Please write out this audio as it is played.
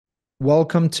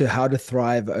Welcome to How to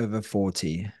Thrive Over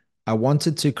 40. I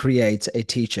wanted to create a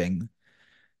teaching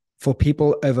for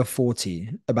people over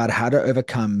 40 about how to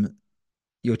overcome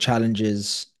your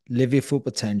challenges, live your full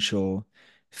potential,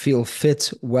 feel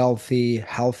fit, wealthy,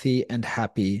 healthy, and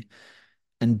happy,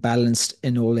 and balanced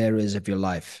in all areas of your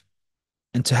life,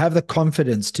 and to have the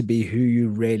confidence to be who you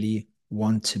really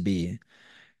want to be,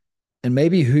 and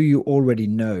maybe who you already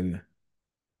know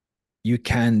you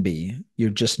can be.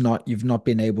 You've not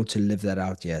been able to live that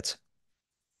out yet.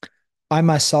 I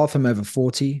myself am over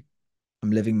 40. I'm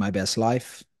living my best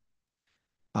life.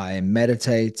 I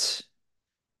meditate.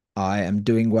 I am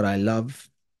doing what I love.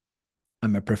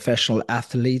 I'm a professional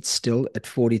athlete still at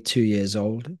 42 years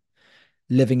old,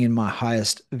 living in my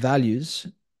highest values,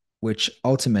 which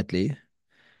ultimately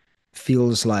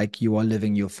feels like you are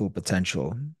living your full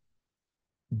potential,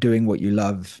 doing what you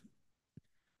love,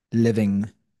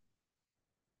 living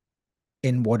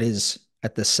in what is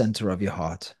at the center of your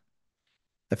heart.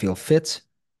 I feel fit,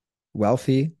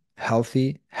 wealthy,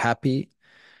 healthy, happy,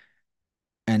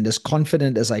 and as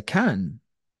confident as I can.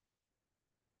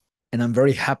 And I'm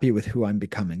very happy with who I'm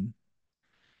becoming.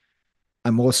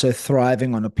 I'm also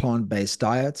thriving on a plant-based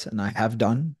diet, and I have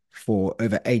done for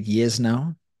over 8 years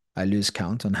now. I lose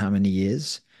count on how many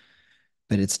years,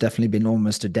 but it's definitely been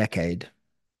almost a decade.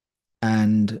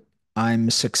 And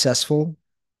I'm successful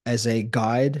as a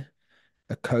guide,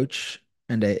 a coach,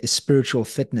 and a spiritual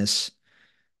fitness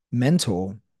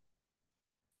mentor,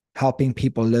 helping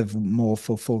people live more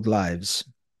fulfilled lives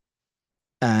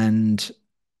and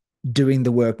doing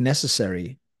the work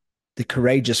necessary, the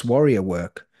courageous warrior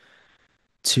work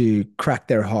to crack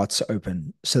their hearts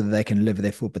open so that they can live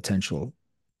their full potential.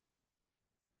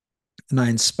 And I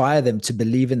inspire them to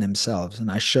believe in themselves, and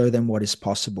I show them what is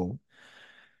possible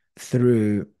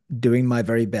through doing my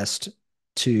very best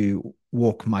to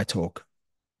walk my talk,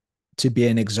 to be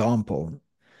an example,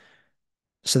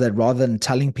 so that rather than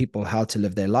telling people how to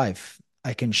live their life,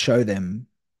 I can show them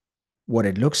what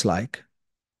it looks like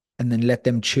and then let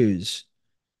them choose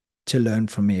to learn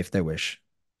from me if they wish.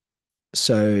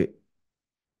 So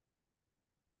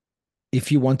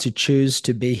if you want to choose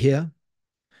to be here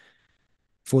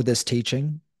for this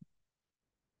teaching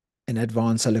in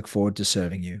advance, I look forward to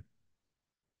serving you.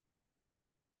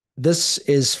 This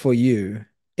is for you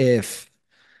if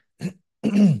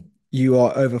you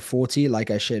are over 40, like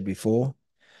I shared before,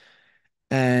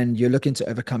 and you're looking to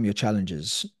overcome your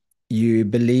challenges. You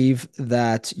believe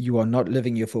that you are not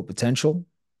living your full potential,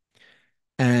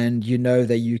 and you know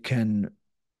that you can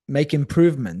make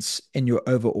improvements in your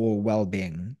overall well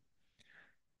being.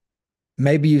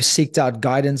 Maybe you've seeked out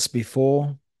guidance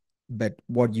before, but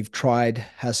what you've tried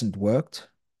hasn't worked,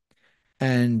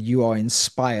 and you are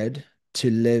inspired to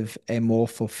live a more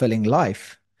fulfilling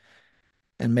life.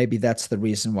 And maybe that's the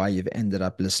reason why you've ended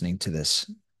up listening to this.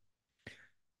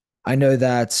 I know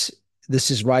that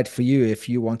this is right for you if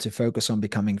you want to focus on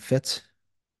becoming fit,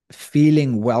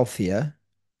 feeling wealthier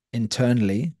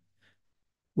internally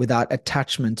without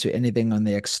attachment to anything on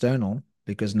the external,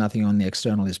 because nothing on the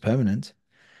external is permanent,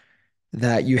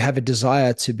 that you have a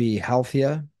desire to be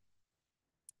healthier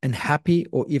and happy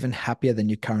or even happier than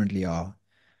you currently are.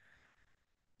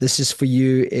 This is for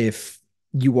you if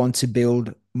you want to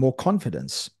build more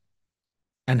confidence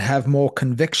and have more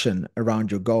conviction around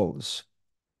your goals.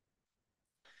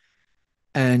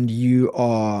 And you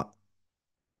are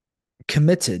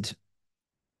committed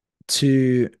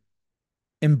to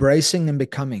embracing and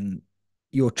becoming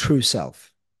your true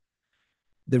self,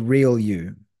 the real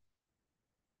you,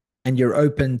 and you're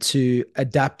open to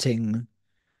adapting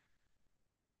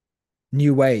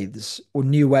new ways,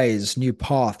 new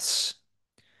paths,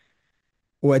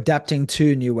 or adapting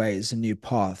to new ways and new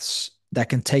paths that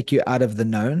can take you out of the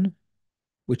known,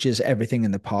 which is everything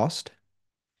in the past,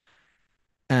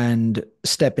 and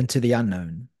step into the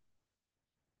unknown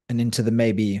and into the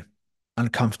maybe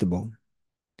uncomfortable.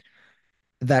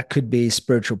 That could be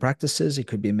spiritual practices, it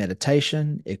could be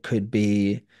meditation, it could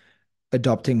be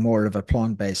adopting more of a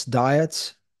plant-based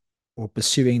diet or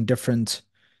pursuing different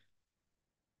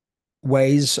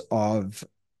ways of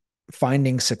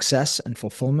finding success and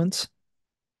fulfillment,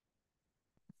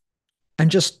 and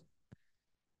just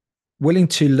willing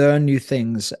to learn new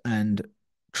things and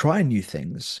try new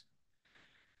things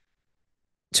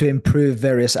to improve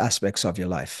various aspects of your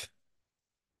life.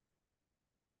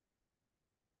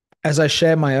 As I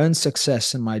share my own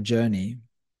success in my journey,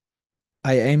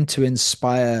 I aim to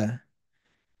inspire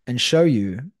and show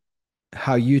you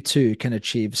how you too can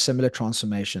achieve similar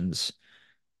transformations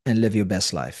and live your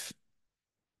best life.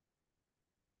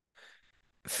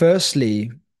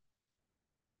 Firstly,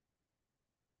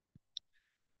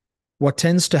 what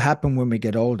tends to happen when we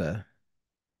get older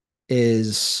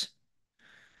is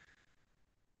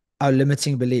our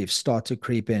limiting beliefs start to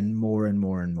creep in more and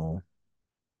more and more.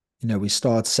 We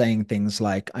start saying things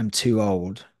like, I'm too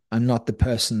old. I'm not the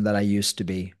person that I used to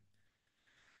be.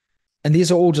 And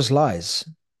these are all just lies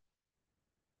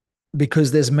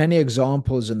because there's many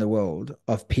examples in the world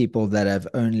of people that have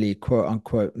only quote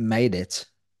unquote made it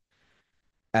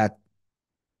at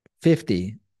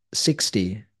 50,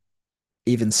 60,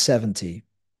 even 70.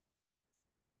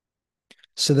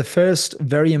 So the first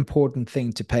very important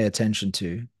thing to pay attention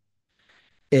to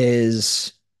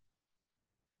is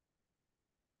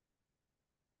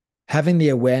having the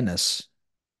awareness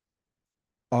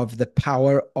of the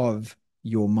power of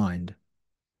your mind,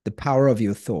 the power of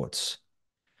your thoughts,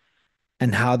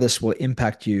 and how this will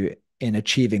impact you in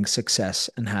achieving success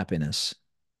and happiness.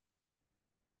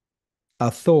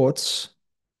 Our thoughts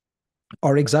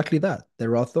are exactly that.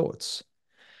 They're our thoughts,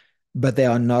 but they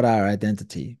are not our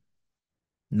identity.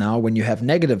 Now, when you have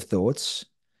negative thoughts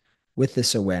with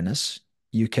this awareness,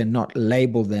 you cannot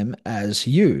label them as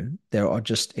you. There are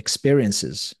just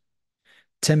experiences,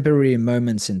 temporary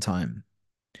moments in time.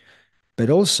 But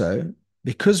also,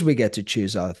 because we get to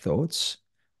choose our thoughts,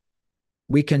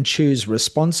 we can choose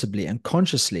responsibly and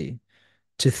consciously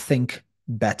to think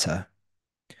better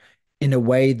in a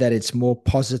way that it's more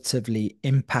positively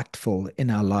impactful in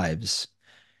our lives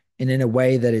and in a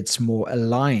way that it's more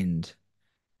aligned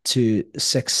to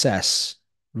success,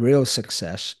 real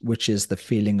success, which is the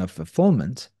feeling of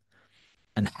fulfillment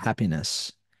and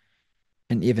happiness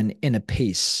and even inner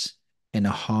peace, inner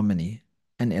harmony,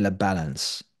 and inner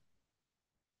balance.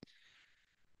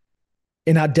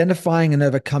 In identifying and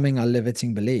overcoming our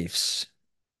limiting beliefs,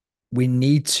 we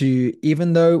need to,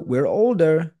 even though we're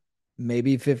older,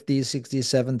 maybe 50, 60,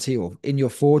 70, or in your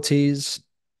 40s,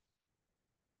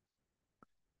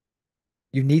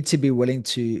 you need to be willing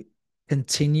to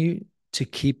continue to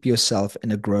keep yourself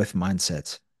in a growth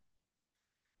mindset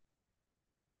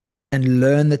and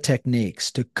learn the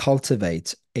techniques to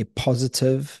cultivate a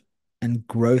positive and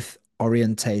growth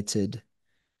orientated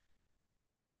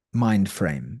mind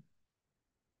frame.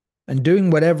 And doing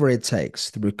whatever it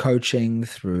takes through coaching,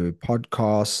 through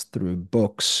podcasts, through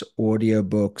books,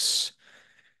 audiobooks,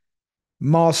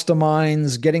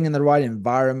 masterminds, getting in the right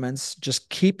environments. Just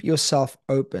keep yourself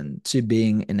open to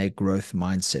being in a growth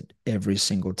mindset every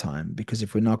single time, because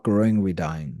if we're not growing, we're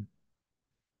dying.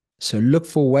 So look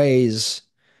for ways,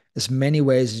 as many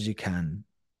ways as you can,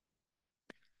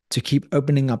 to keep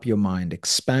opening up your mind,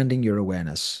 expanding your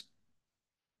awareness,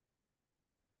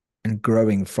 and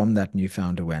growing from that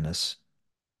newfound awareness.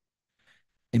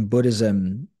 In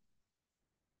Buddhism,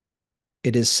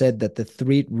 it is said that the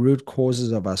three root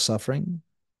causes of our suffering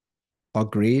are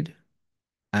greed,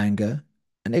 anger,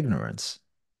 and ignorance.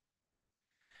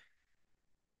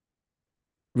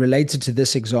 Related to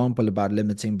this example about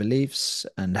limiting beliefs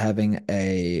and having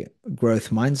a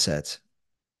growth mindset,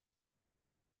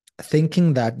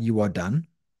 thinking that you are done,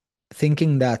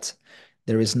 thinking that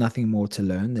there is nothing more to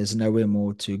learn, there's nowhere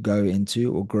more to go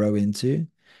into or grow into,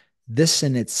 this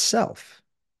in itself,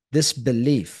 this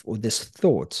belief or this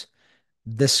thought,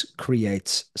 this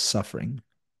creates suffering.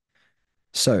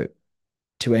 So,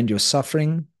 to end your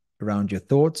suffering around your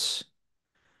thoughts,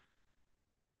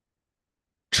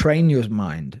 train your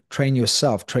mind, train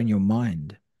yourself, train your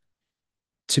mind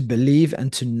to believe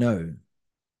and to know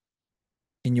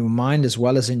in your mind as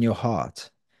well as in your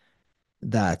heart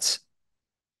that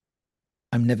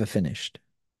I'm never finished.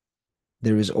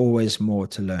 There is always more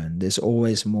to learn. There's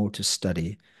always more to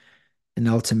study. And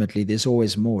ultimately, there's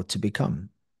always more to become.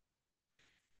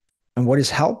 And what is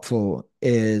helpful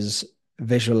is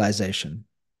visualization,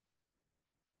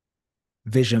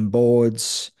 vision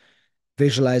boards,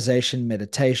 visualization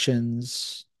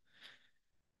meditations,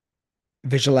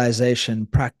 visualization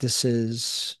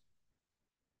practices,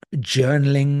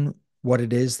 journaling what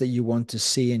it is that you want to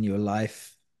see in your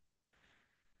life.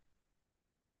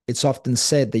 It's often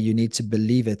said that you need to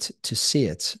believe it to see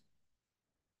it.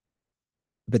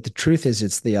 But the truth is,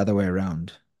 it's the other way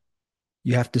around.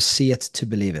 You have to see it to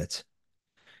believe it.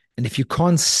 And if you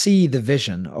can't see the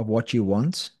vision of what you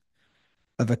want,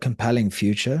 of a compelling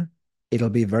future, it'll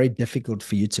be very difficult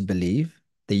for you to believe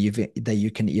that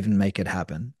you can even make it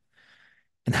happen.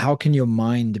 And how can your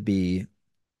mind be,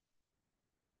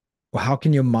 or how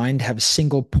can your mind have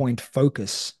single point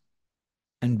focus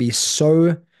and be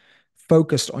so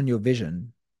focused on your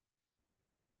vision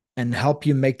and help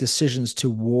you make decisions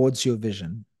towards your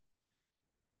vision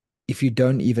if you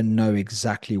don't even know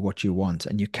exactly what you want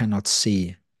and you cannot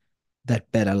see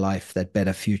that better life, that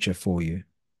better future for you?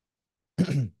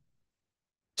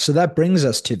 So that brings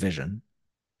us to vision.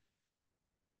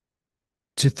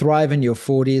 To thrive in your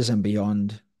 40s and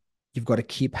beyond, you've got to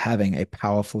keep having a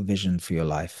powerful vision for your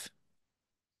life,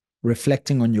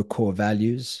 reflecting on your core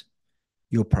values,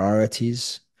 your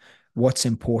priorities, what's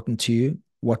important to you,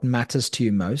 what matters to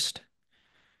you most.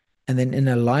 And then, in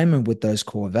alignment with those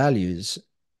core values,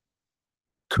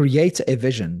 create a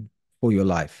vision for your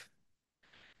life.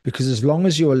 Because as long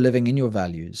as you are living in your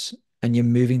values and you're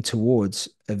moving towards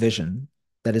a vision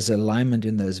that is alignment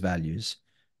in those values,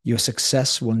 your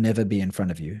success will never be in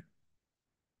front of you.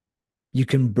 You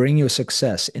can bring your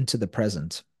success into the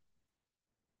present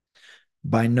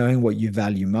by knowing what you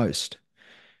value most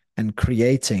and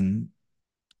creating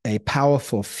a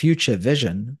powerful future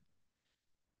vision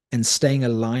and staying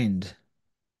aligned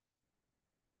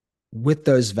with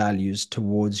those values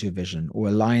towards your vision, or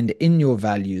aligned in your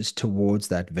values towards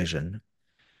that vision.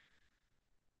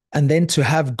 And then to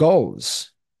have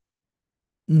goals.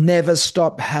 Never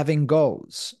stop having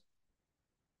goals,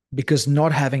 because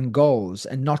not having goals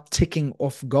and not ticking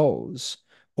off goals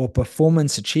or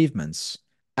performance achievements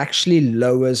actually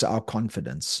lowers our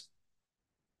confidence,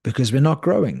 because we're not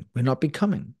growing, we're not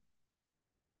becoming.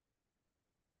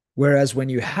 Whereas when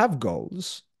you have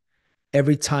goals,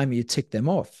 every time you tick them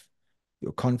off,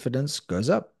 your confidence goes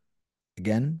up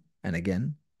again and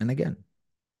again and again.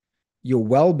 Your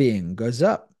well being goes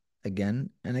up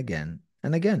again and again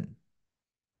and again.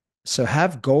 So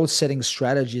have goal setting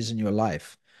strategies in your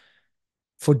life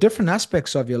for different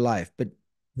aspects of your life, but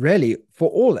really for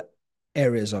all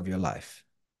areas of your life.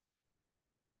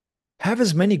 Have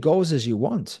as many goals as you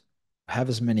want, have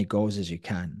as many goals as you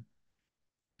can,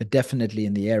 but definitely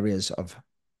in the areas of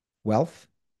wealth,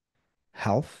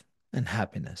 health, and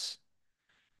happiness.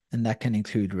 And that can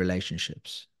include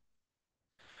relationships.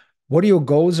 What are your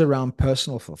goals around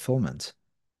personal fulfillment?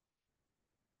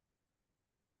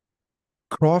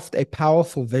 Craft a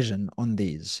powerful vision on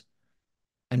these,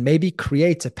 and maybe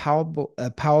create a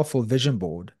powerful vision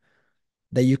board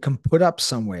that you can put up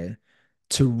somewhere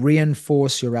to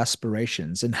reinforce your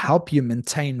aspirations and help you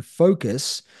maintain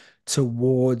focus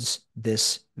towards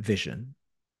this vision.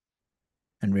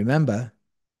 And remember,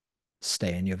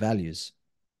 stay in your values.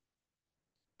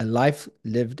 A life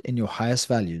lived in your highest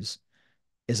values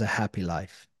is a happy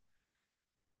life.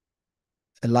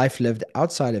 A life lived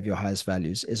outside of your highest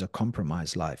values is a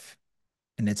compromised life,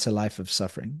 and it's a life of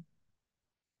suffering.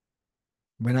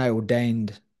 When I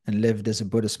ordained and lived as a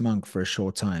Buddhist monk for a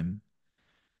short time,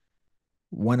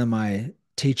 one of my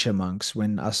teacher monks,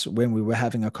 when we were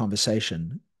having a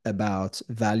conversation about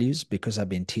values, because I've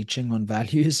been teaching on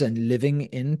values and living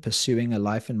in pursuing a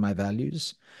life in my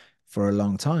values for a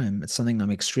long time, it's something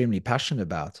I'm extremely passionate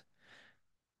about.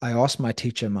 I asked my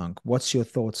teacher monk, "What's your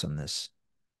thoughts on this?"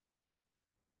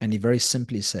 And he very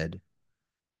simply said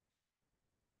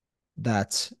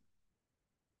that,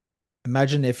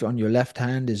 imagine if on your left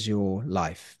hand is your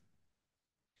life,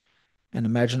 and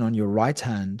imagine on your right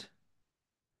hand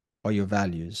are your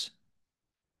values.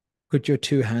 Put your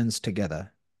two hands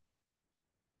together.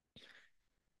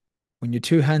 When your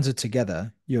two hands are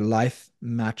together, your life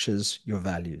matches your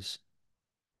values.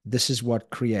 This is what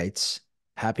creates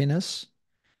happiness,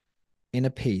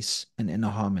 inner peace, and inner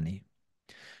harmony.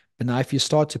 But now, if you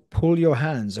start to pull your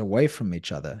hands away from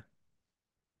each other,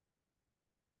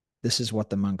 this is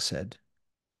what the monk said: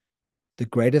 the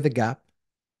greater the gap,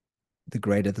 the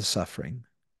greater the suffering.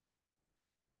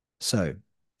 So,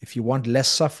 if you want less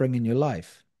suffering in your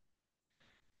life,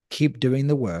 keep doing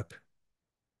the work,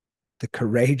 the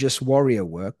courageous warrior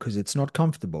work, because it's not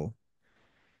comfortable.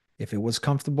 If it was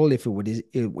comfortable, if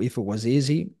it was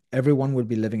easy, everyone would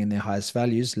be living in their highest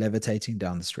values, levitating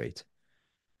down the street.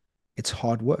 It's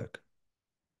hard work,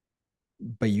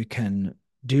 but you can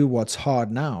do what's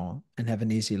hard now and have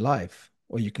an easy life,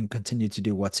 or you can continue to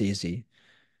do what's easy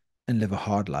and live a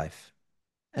hard life.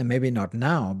 And maybe not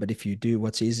now, but if you do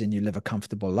what's easy and you live a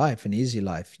comfortable life, an easy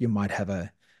life, you might have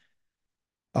a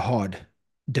hard,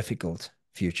 difficult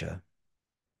future.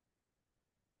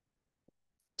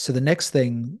 So the next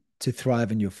thing to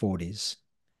thrive in your 40s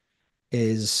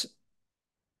is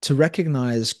to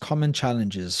recognize common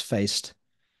challenges faced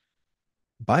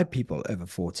by people over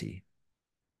 40.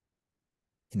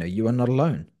 You are not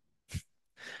alone.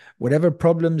 Whatever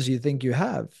problems you think you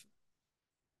have,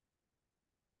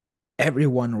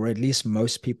 everyone, or at least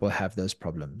most people, have those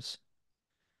problems.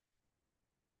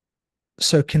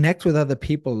 So connect with other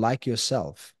people like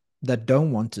yourself that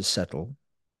don't want to settle,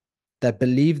 that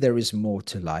believe there is more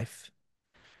to life.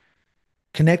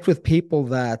 Connect with people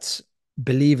that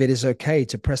believe it is okay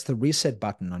to press the reset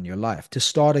button on your life, to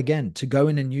start again, to go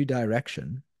in a new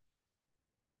direction,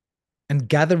 and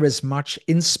gather as much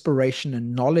inspiration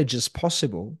and knowledge as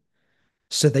possible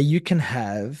so that you can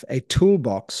have a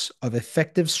toolbox of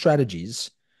effective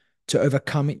strategies to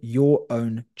overcome your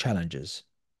own challenges.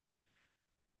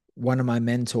 One of my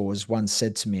mentors once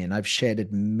said to me, and I've shared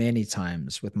it many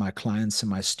times with my clients and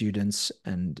my students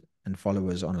and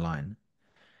followers online.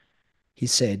 He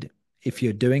said, if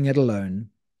you're doing it alone,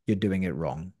 you're doing it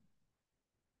wrong.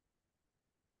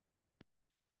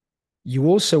 You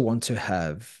also want to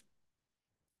have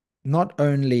not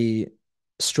only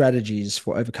strategies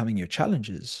for overcoming your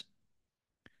challenges,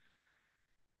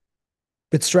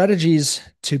 but strategies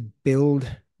to build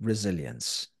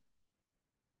resilience.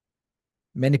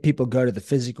 Many people go to the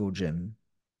physical gym,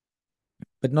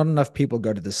 but not enough people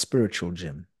go to the spiritual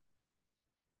gym.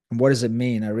 And what does it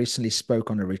mean? I recently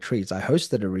spoke on a retreat. I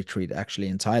hosted a retreat actually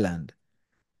in Thailand,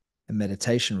 a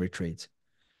meditation retreat.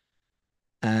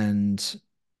 And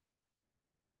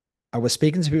I was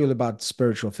speaking to people about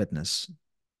spiritual fitness.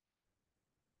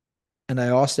 And I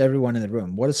asked everyone in the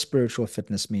room, what does spiritual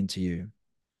fitness mean to you?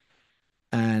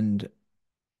 And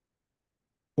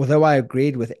although I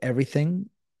agreed with everything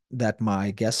that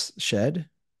my guests shared,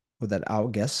 or that our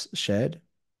guests shared,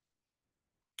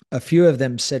 a few of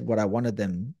them said what I wanted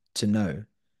them to know.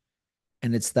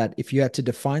 And it's that if you had to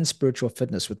define spiritual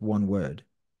fitness with one word,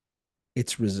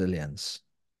 it's resilience.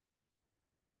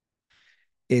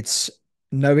 It's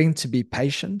knowing to be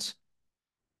patient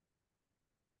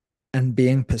and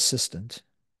being persistent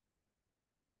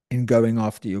in going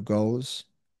after your goals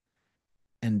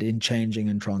and in changing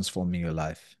and transforming your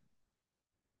life.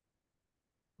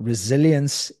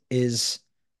 Resilience is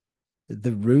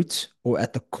the root or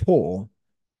at the core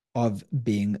of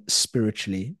being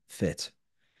spiritually fit.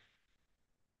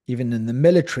 Even in the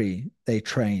military, they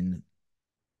train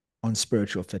on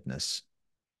spiritual fitness,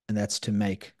 and that's to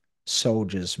make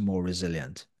soldiers more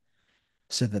resilient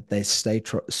so that they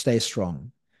stay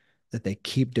strong, that they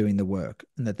keep doing the work,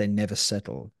 and that they never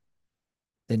settle,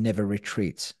 they never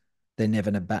retreat, they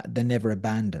never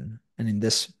abandon. And in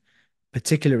this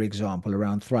particular example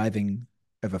around thriving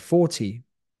over 40,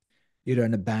 you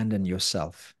don't abandon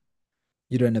yourself.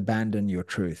 You don't abandon your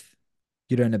truth.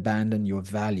 You don't abandon your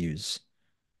values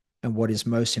and what is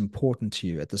most important to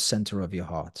you at the center of your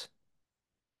heart.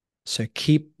 So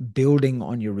keep building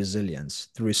on your resilience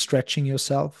through stretching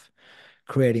yourself,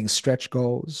 creating stretch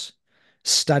goals,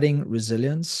 studying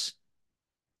resilience,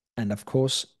 and of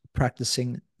course,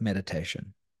 practicing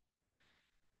meditation.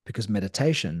 Because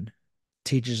meditation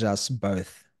teaches us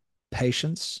both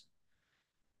patience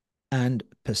and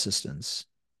persistence.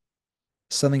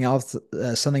 Something else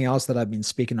that I've been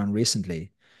speaking on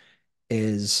recently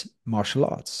is martial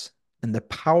arts and the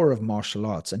power of martial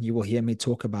arts. And you will hear me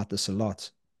talk about this a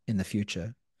lot in the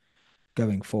future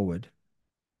going forward.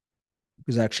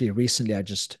 Because actually, recently,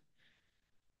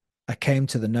 I came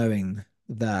to the knowing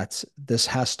that this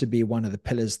has to be one of the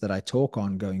pillars that I talk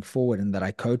on going forward and that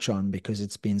I coach on because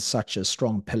it's been such a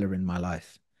strong pillar in my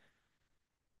life.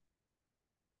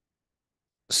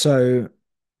 So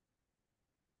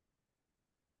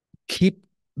keep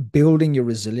building your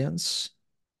resilience,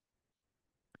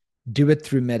 do it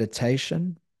through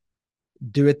meditation,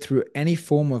 do it through any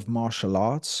form of martial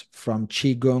arts, from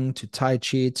Qigong to Tai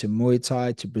Chi to Muay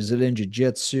Thai to Brazilian Jiu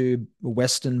Jitsu,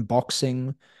 Western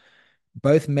boxing.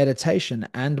 Both meditation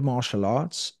and martial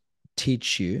arts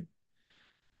teach you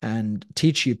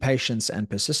teach you patience and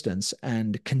persistence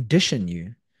and condition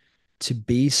you to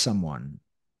be someone,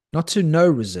 not to know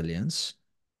resilience,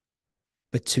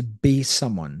 but to be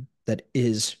someone that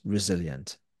is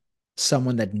resilient,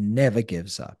 someone that never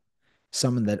gives up,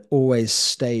 someone that always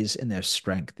stays in their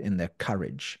strength, in their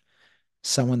courage,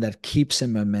 someone that keeps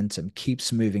in momentum,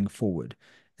 keeps moving forward,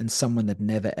 and someone that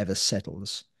never ever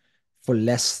settles for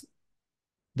less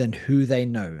than who they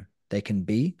know they can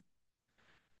be,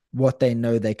 what they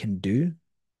know they can do,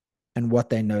 and what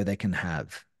they know they can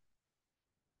have.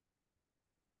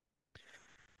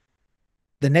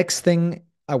 The next thing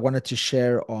I wanted to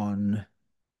share on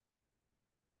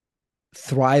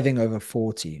thriving over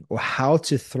 40 or how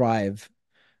to thrive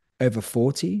over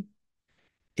 40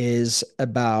 is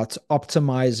about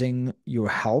optimizing your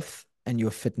health and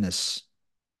your fitness.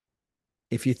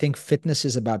 If you think fitness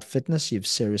is about fitness, you've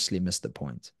seriously missed the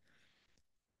point.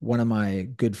 One of my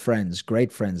good friends,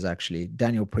 great friends actually,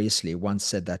 Daniel Priestley, once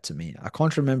said that to me. I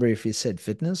can't remember if he said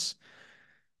fitness,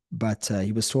 but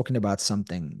he was talking about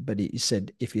something. But he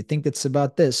said, if you think it's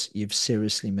about this, you've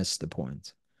seriously missed the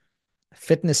point.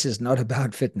 Fitness is not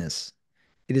about fitness.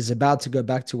 It is about, to go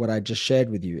back to what I just shared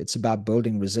with you, it's about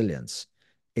building resilience.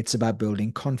 It's about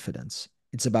building confidence.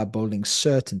 It's about building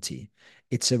certainty.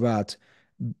 It's about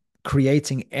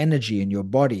creating energy in your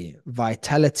body,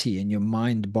 vitality in your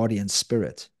mind, body, and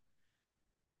spirit.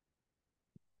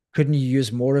 Couldn't you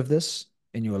use more of this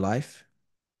in your life?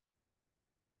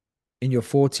 In your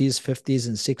 40s, 50s,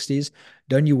 and 60s?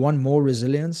 Don't you want more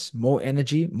resilience, more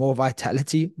energy, more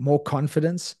vitality, more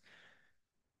confidence,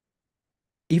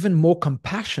 even more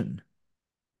compassion?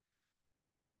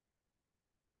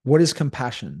 What is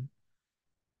compassion?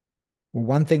 Well,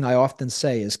 one thing I often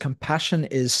say is compassion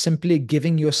is simply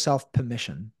giving yourself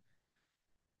permission.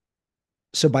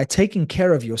 So by taking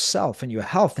care of yourself and your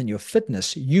health and your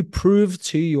fitness, you prove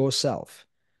to yourself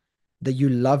that you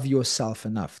love yourself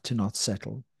enough to not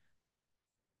settle.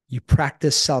 You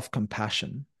practice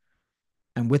self-compassion.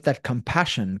 And with that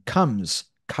compassion comes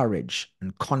courage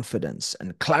and confidence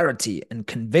and clarity and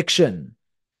conviction.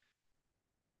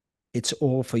 It's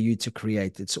all for you to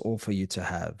create. It's all for you to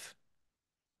have.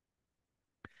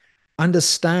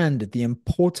 Understand the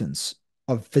importance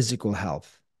of physical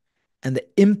health and the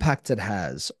impact it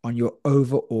has on your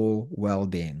overall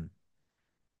well-being.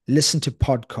 Listen to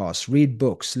podcasts, read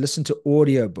books, listen to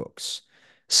audiobooks,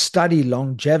 study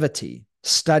longevity,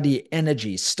 study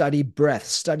energy, study breath,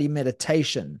 study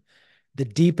meditation. The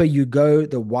deeper you go,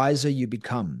 the wiser you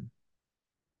become.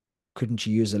 Couldn't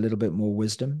you use a little bit more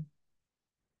wisdom?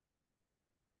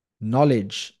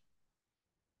 Knowledge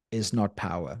is not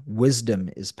power. Wisdom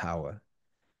is power.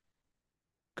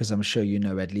 Because I'm sure you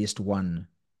know at least one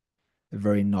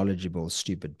very knowledgeable,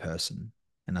 stupid person.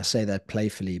 And I say that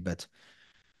playfully, but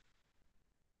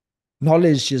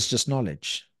knowledge is just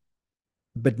knowledge.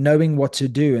 But knowing what to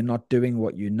do and not doing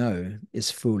what you know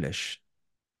is foolish.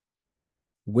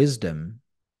 Wisdom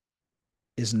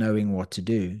is knowing what to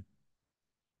do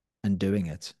and doing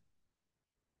it.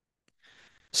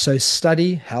 So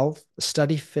study health,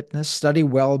 study fitness, study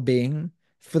well-being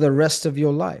for the rest of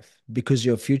your life because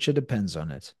your future depends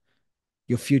on it.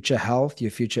 Your future health,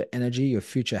 your future energy, your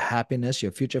future happiness,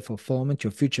 your future fulfillment,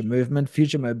 your future movement,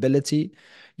 future mobility,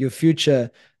 your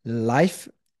future life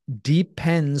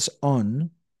depends on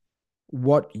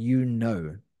what you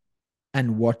know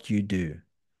and what you do.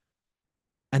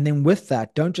 And then with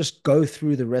that, don't just go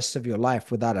through the rest of your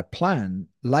life without a plan.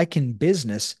 Like in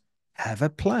business, have a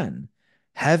plan.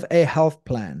 Have a health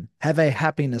plan. Have a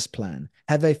happiness plan.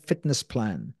 Have a fitness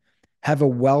plan. Have a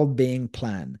well-being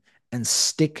plan and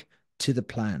stick to the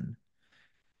plan.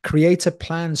 Create a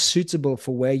plan suitable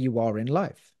for where you are in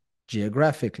life,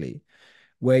 geographically,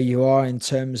 where you are in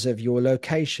terms of your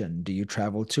location. Do you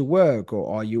travel to work,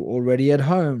 or are you already at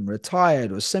home,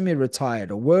 retired or semi-retired,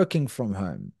 or working from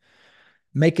home?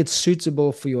 Make it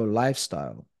suitable for your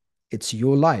lifestyle. It's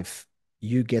your life.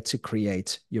 You get to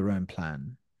create your own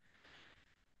plan.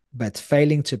 But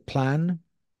failing to plan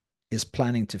is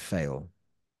planning to fail.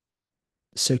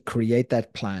 So create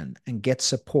that plan and get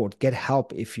support, get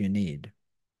help if you need.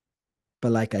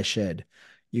 But like I said,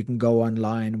 you can go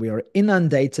online. We are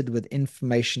inundated with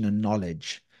information and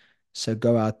knowledge. So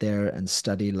go out there and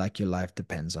study like your life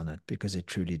depends on it, because it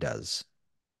truly does.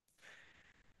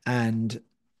 And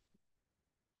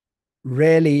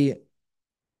really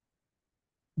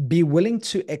be willing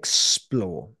to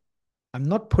explore. I'm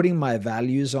not putting my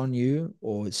values on you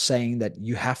or saying that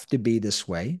you have to be this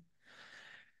way,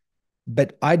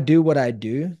 but I do what I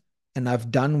do and I've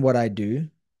done what I do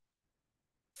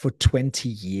for 20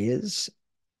 years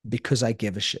because I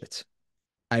give a shit.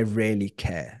 I really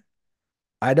care.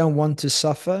 I don't want to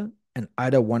suffer and I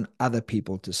don't want other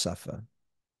people to suffer.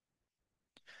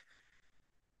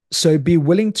 So be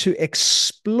willing to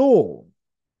explore,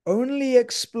 only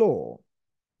explore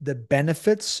the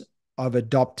benefits of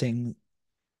adopting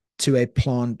to a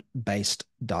plant-based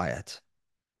diet,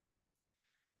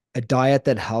 a diet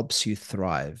that helps you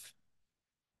thrive,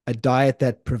 a diet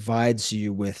that provides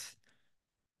you with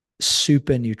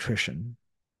super nutrition,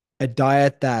 a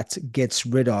diet that gets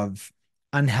rid of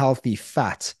unhealthy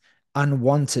fat,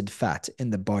 unwanted fat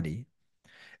in the body,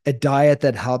 a diet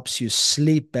that helps you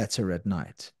sleep better at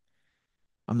night.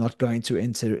 I'm not going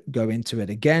to go into it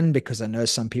again because I know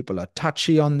some people are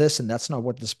touchy on this, and that's not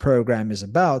what this program is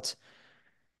about.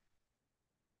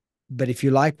 But if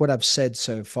you like what I've said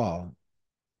so far,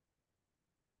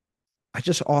 I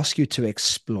just ask you to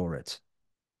explore it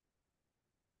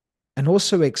and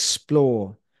also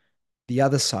explore the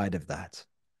other side of that,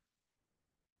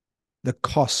 the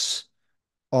costs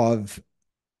of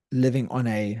living on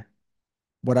a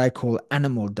what I call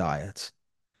animal diet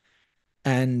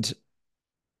and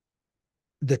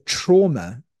the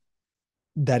trauma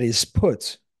that is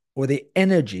put, or the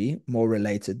energy more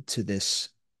related to this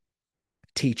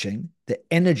teaching, the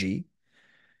energy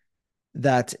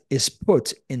that is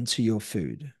put into your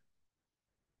food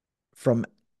from,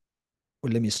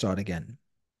 well, let me start again.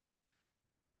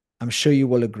 I'm sure you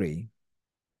will agree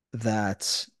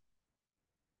that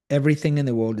Everything in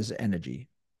the world is energy.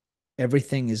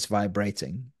 Everything is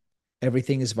vibrating.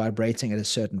 Everything is vibrating at a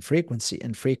certain frequency,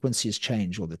 and frequencies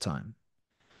change all the time.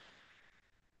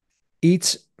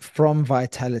 Eat from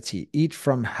vitality, eat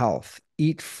from health,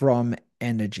 eat from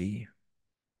energy,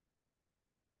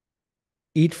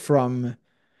 eat from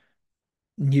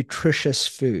nutritious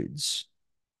foods,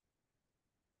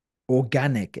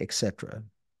 organic, etc.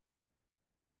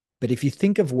 But if you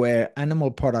think of where animal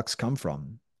products come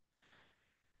from,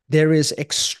 there is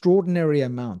extraordinary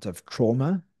amount of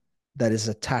trauma that is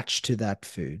attached to that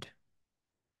food.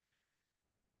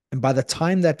 And by the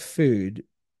time that food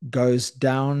goes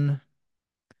down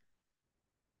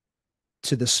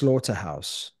to the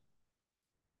slaughterhouse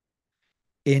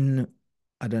in,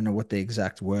 I don't know what the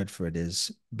exact word for it is,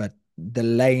 but the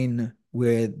lane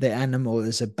where the animal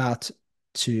is about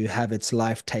to have its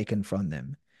life taken from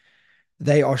them,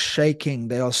 they are shaking,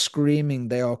 they are screaming,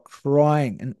 they are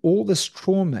crying, and all this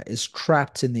trauma is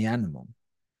trapped in the animal.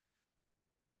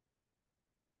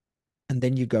 And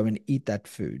then you go and eat that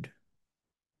food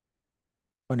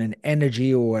on an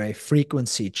energy or a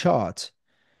frequency chart.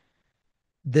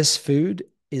 This food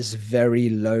is very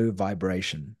low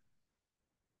vibration.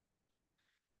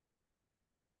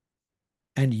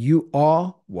 And you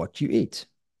are what you eat.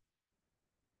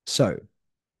 So,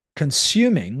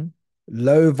 consuming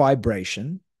low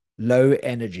vibration, low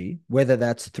energy, whether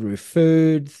that's through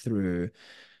food, through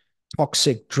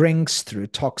toxic drinks, through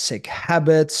toxic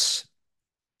habits,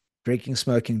 drinking,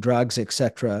 smoking, drugs,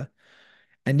 etc.,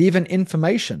 and even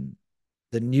information,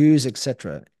 the news,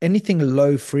 etc., anything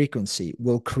low frequency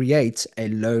will create a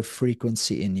low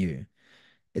frequency in you.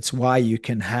 It's why you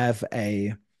can have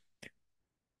a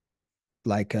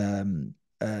like a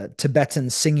Tibetan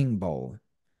singing bowl,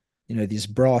 these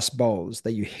brass bowls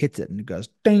that you hit it and it goes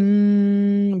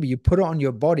ding, but you put it on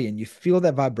your body and you feel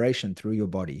that vibration through your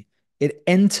body. It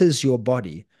enters your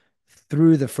body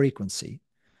through the frequency,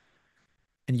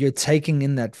 and you're taking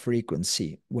in that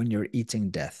frequency when you're eating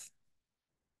death.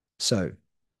 So,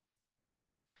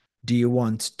 do you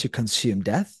want to consume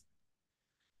death?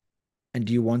 And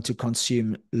do you want to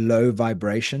consume low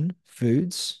vibration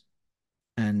foods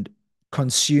and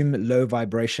consume low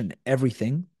vibration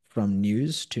everything from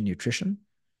news to nutrition?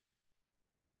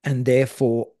 And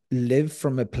therefore live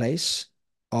from a place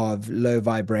of low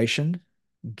vibration,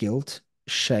 guilt,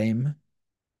 shame,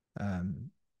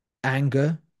 um,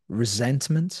 anger,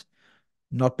 resentment,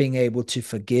 not being able to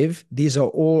forgive. These are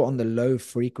all on the low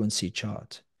frequency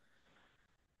chart.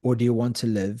 Or do you want to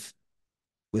live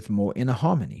with more inner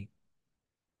harmony,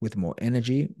 with more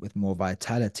energy, with more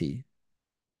vitality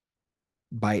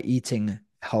by eating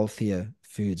healthier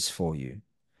foods for you?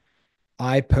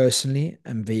 I personally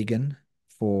am vegan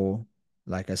for,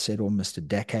 like I said, almost a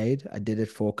decade. I did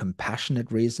it for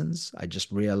compassionate reasons. I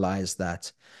just realized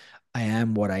that I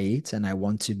am what I eat and I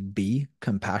want to be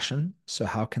compassion. So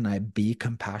how can I be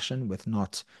compassion with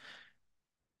not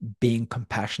being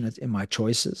compassionate in my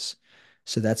choices?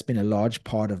 So that's been a large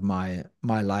part of my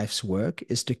life's work,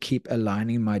 is to keep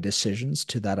aligning my decisions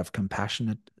to that of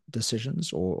compassionate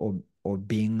decisions, or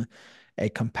being a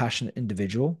compassionate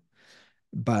individual.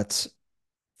 But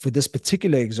for this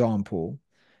particular example,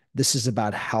 this is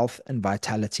about health and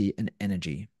vitality and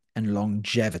energy and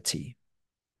longevity.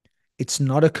 It's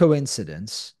not a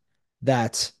coincidence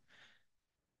that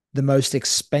the most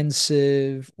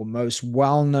expensive or most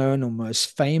well-known or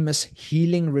most famous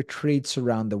healing retreats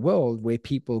around the world, where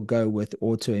people go with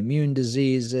autoimmune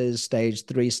diseases, stage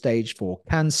 3, stage 4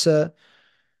 cancer,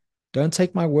 don't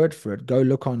take my word for it. Go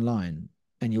look online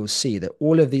and you'll see that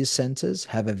all of these centers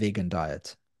have a vegan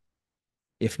diet.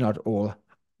 If not all,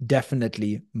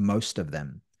 definitely most of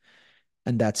them.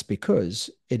 And that's because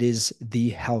it is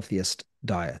the healthiest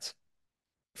diet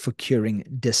for curing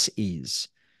dis-ease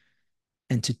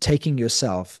and to taking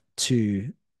yourself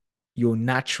to your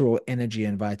natural energy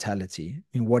and vitality.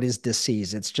 I mean, what is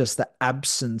disease? It's just the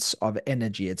absence of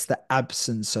energy. It's the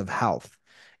absence of health.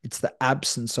 It's the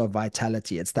absence of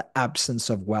vitality. It's the absence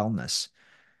of wellness.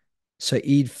 So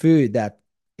eat food that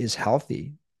is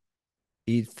healthy.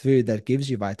 Eat food that gives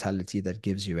you vitality, that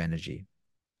gives you energy.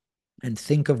 And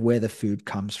think of where the food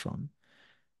comes from.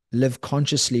 Live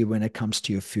consciously when it comes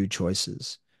to your food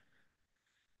choices.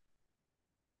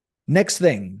 Next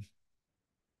thing,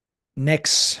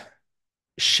 next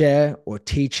share or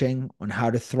teaching on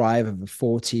how to thrive over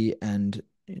 40. And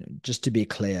just to be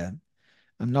clear,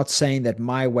 I'm not saying that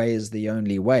my way is the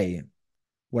only way.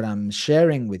 What I'm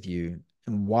sharing with you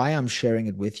and why I'm sharing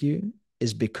it with you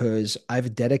is because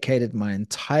I've dedicated my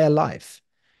entire life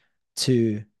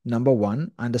to, number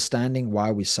one, understanding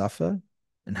why we suffer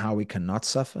and how we cannot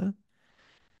suffer.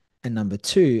 And number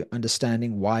two,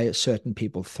 understanding why certain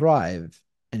people thrive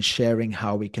and sharing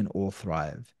how we can all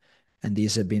thrive. And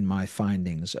these have been my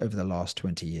findings over the last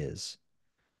 20 years.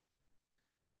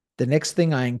 The next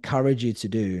thing I encourage you to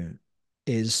do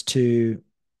is to,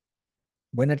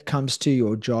 when it comes to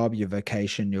your job, your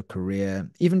vocation, your career,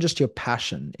 even just your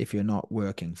passion, if you're not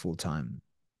working full time,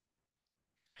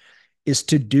 is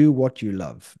to do what you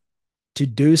love, to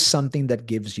do something that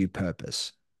gives you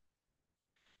purpose.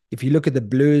 If you look at the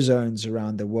blue zones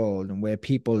around the world and where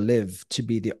people live to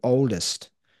be the oldest,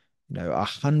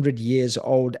 100 years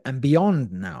old and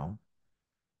beyond now,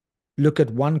 look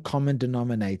at one common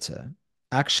denominator.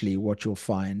 Actually, what you'll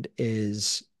find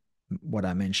is what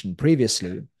I mentioned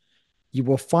previously. You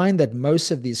will find that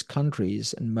most of these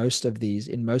countries and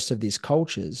in most of these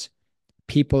cultures,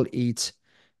 people eat,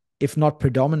 if not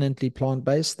predominantly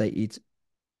plant-based, they eat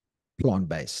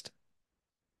plant-based.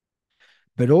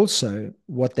 But also,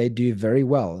 what they do very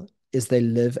well is they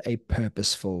live a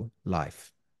purposeful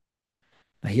life.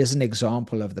 Now, here's an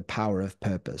example of the power of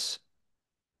purpose.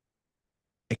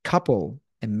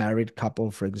 A married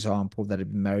couple, for example, that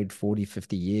have been married 40,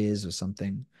 50 years or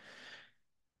something,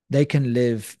 they can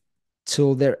live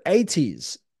till their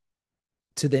 80s,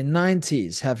 to their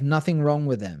 90s, have nothing wrong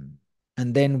with them.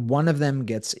 And then one of them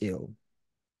gets ill.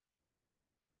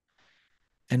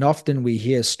 And often we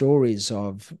hear stories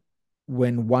of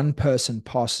when one person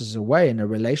passes away in a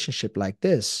relationship like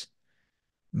this,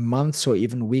 months or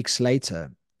even weeks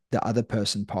later, the other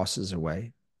person passes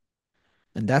away.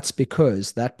 And that's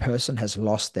because that person has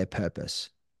lost their purpose.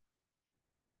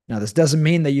 Now, this doesn't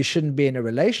mean that you shouldn't be in a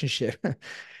relationship.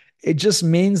 It just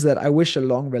means that I wish a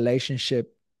long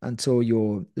relationship until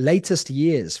your latest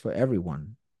years for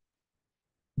everyone.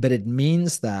 But it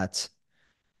means that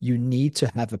you need to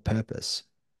have a purpose.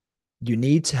 You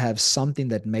need to have something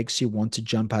that makes you want to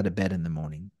jump out of bed in the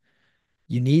morning.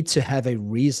 You need to have a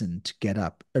reason to get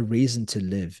up, a reason to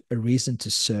live, a reason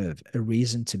to serve, a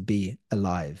reason to be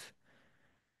alive.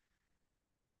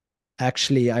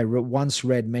 Actually, I once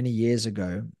read many years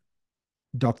ago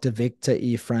Dr. Viktor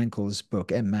E. Frankl's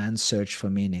book, A Man's Search for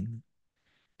Meaning,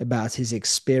 about his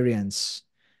experience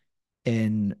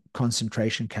in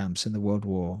concentration camps in the World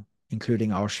War, including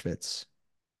Auschwitz.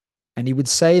 And he would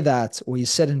say that, or he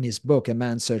said in his book, A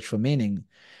Man's Search for Meaning,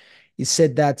 he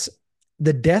said that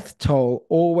the death toll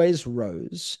always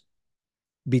rose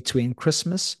between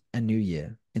Christmas and New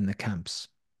Year in the camps.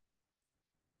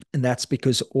 And that's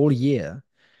because all year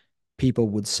people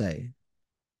would say,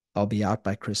 I'll be out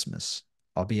by Christmas.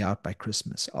 I'll be out by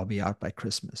Christmas. I'll be out by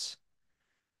Christmas.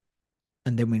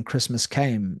 And then when Christmas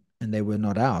came and they were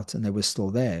not out and they were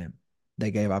still there,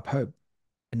 they gave up hope.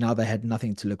 And now they had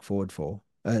nothing to look forward for,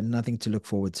 nothing to look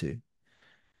forward to.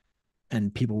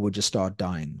 And people would just start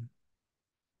dying.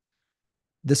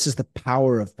 This is the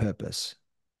power of purpose.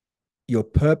 Your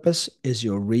purpose is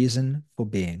your reason for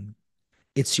being.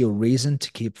 It's your reason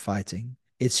to keep fighting.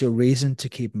 It's your reason to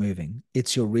keep moving.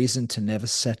 It's your reason to never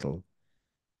settle.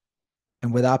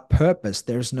 And without purpose,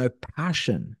 there's no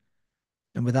passion.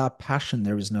 And without passion,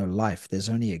 there is no life. There's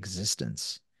only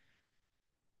existence.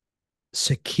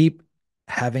 So keep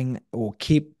having or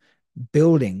keep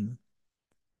building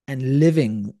and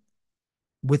living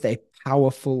with a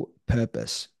powerful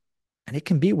purpose. And it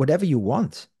can be whatever you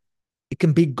want. It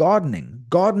can be gardening.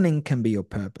 Gardening can be your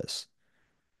purpose.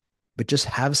 But just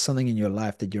have something in your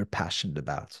life that you're passionate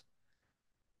about.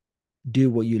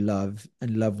 Do what you love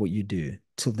and love what you do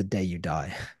till the day you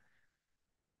die.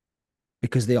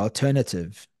 Because the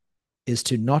alternative is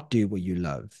to not do what you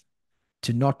love,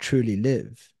 to not truly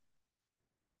live,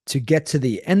 to get to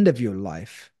the end of your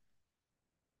life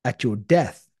at your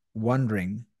death,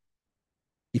 wondering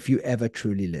if you ever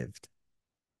truly lived.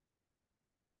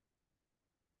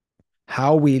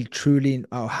 How we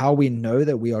know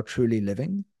that we are truly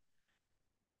living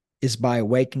is by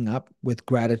waking up with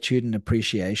gratitude and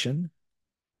appreciation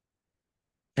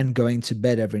and going to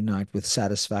bed every night with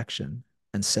satisfaction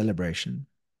and celebration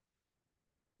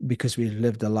because we've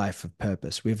lived a life of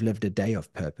purpose. We've lived a day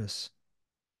of purpose.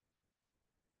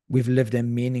 We've lived a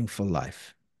meaningful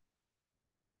life.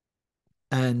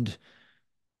 And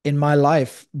in my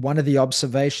life, one of the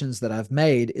observations that I've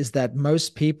made is that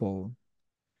most people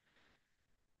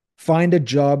find a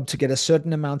job to get a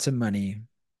certain amount of money.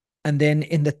 And then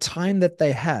in the time that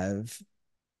they have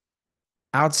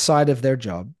outside of their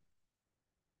job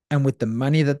and with the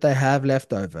money that they have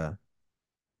left over,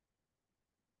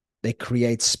 they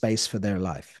create space for their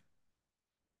life,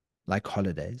 like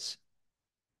holidays.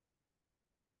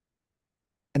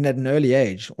 And at an early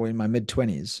age, or in my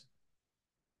mid-20s,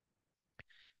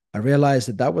 I realized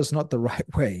that that was not the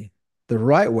right way. The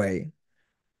right way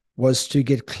was to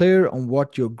get clear on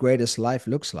what your greatest life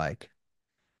looks like,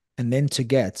 and then to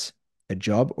get a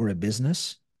job or a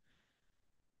business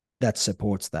that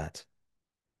supports that.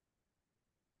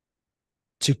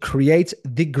 To create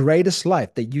the greatest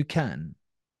life that you can,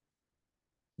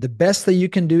 the best that you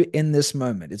can do in this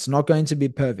moment. It's not going to be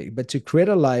perfect, but to create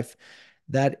a life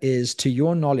that is, to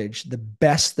your knowledge, the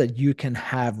best that you can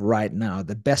have right now,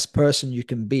 the best person you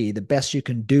can be, the best you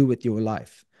can do with your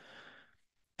life.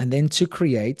 And then to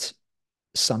create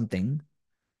something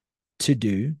to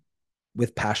do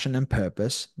with passion and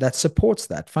purpose that supports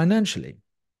that financially.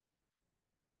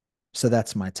 So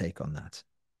that's my take on that.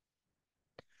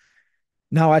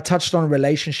 Now, I touched on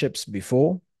relationships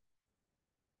before,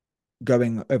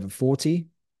 going over 40.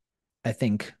 I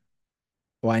think,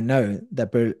 or I know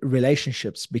that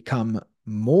relationships become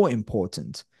more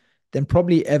important than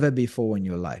probably ever before in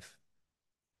your life.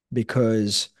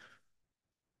 Because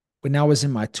when I was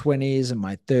in my 20s and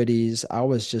my 30s, I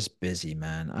was just busy,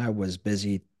 man. I was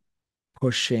busy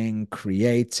pushing,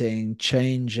 creating,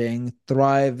 changing,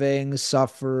 thriving,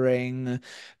 suffering,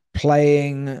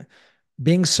 playing,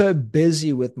 being so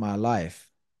busy with my life.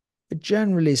 But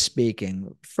generally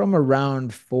speaking, from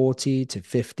around 40 to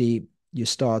 50, you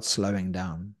start slowing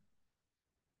down.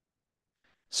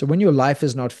 So when your life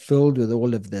is not filled with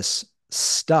all of this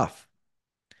stuff,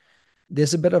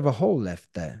 there's a bit of a hole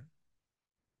left there,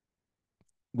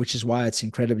 which is why it's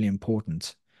incredibly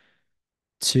important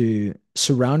to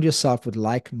surround yourself with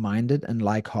like-minded and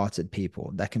like-hearted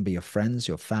people. That can be your friends,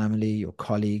 your family, your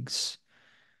colleagues,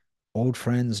 old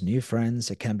friends, new friends.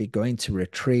 It can be going to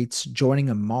retreats, joining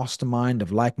a mastermind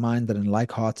of like-minded and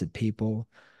like-hearted people,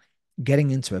 getting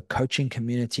into a coaching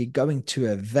community, going to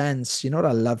events. You know what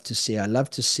I love to see? I love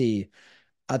to see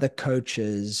other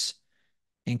coaches,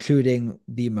 including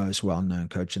the most well-known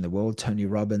coach in the world, Tony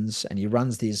Robbins, and he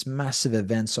runs these massive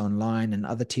events online, and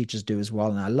other teachers do as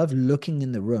well. And I love looking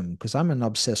in the room because I'm an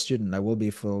obsessed student. I will be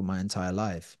for my entire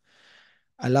life.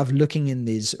 I love looking in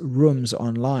these rooms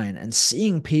online and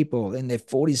seeing people in their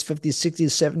 40s, 50s,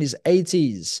 60s, 70s,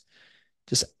 80s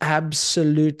just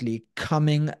absolutely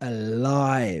coming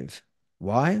alive.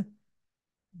 Why?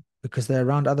 Because they're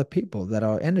around other people that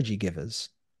are energy givers.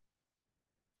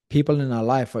 People in our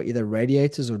life are either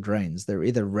radiators or drains. They're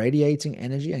either radiating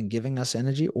energy and giving us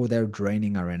energy, or they're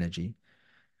draining our energy.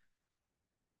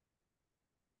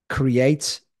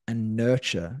 Create and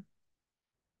nurture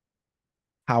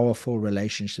powerful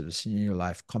relationships in your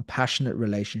life, compassionate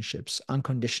relationships,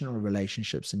 unconditional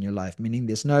relationships in your life, meaning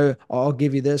there's no, oh, I'll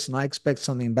give you this and I expect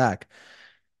something back.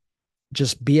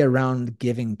 Just be around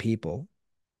giving people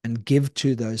and give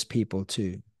to those people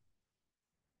too,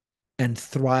 and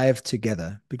thrive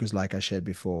together. Because, like I shared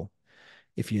before,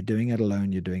 if you're doing it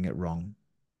alone, you're doing it wrong.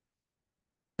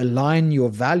 Align your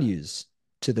values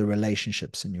to the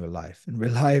relationships in your life, and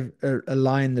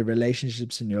align the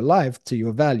relationships in your life to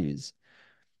your values.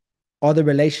 Are the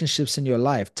relationships in your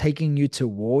life taking you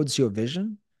towards your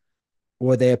vision,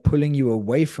 or they're pulling you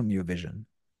away from your vision?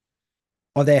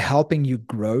 Are they helping you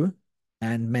grow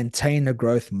and maintain a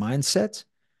growth mindset,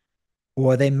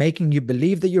 or are they making you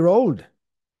believe that you're old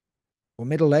or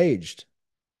middle aged?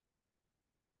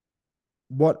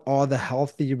 What are the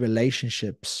healthy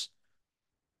relationships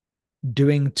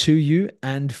doing to you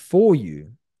and for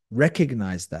you?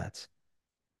 Recognize that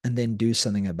and then do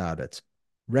something about it.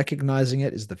 Recognizing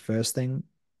it is the first thing,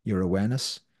 your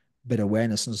awareness, but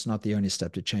awareness is not the only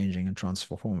step to changing and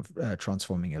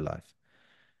transforming your life.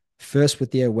 First,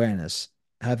 with the awareness,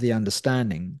 have the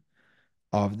understanding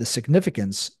of the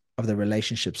significance of the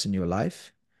relationships in your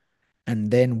life.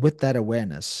 And then, with that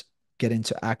awareness, get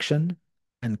into action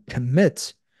and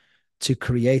commit to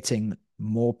creating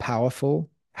more powerful,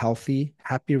 healthy,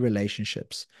 happy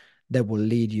relationships that will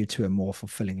lead you to a more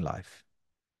fulfilling life.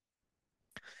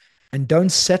 And don't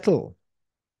settle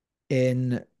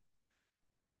in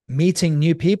meeting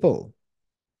new people.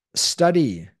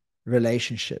 Study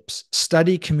relationships,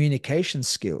 study communication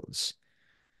skills,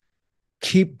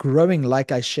 keep growing,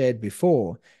 like I shared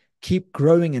before, keep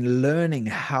growing and learning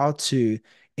how to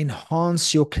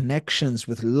enhance your connections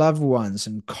with loved ones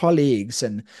and colleagues,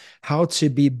 and how to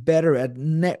be better at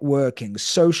networking,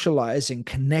 socializing,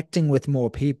 connecting with more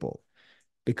people.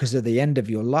 Because at the end of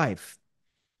your life,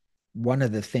 one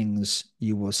of the things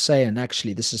you will say, and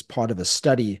actually this is part of a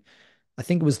study, I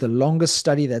think it was the longest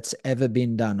study that's ever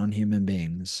been done on human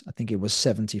beings. I think it was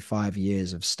 75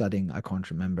 years of studying. I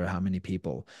can't remember how many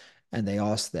people. And they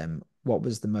asked them, what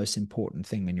was the most important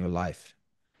thing in your life?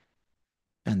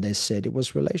 And they said it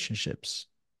was relationships.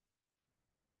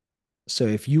 So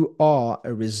if you are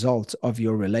a result of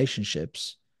your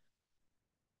relationships,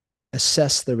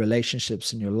 assess the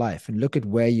relationships in your life and look at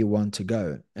where you want to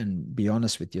go and be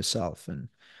honest with yourself and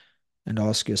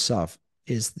ask yourself,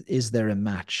 is there a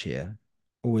match here?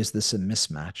 Or is this a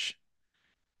mismatch?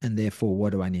 And therefore,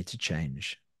 what do I need to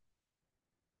change?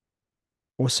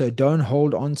 Also, don't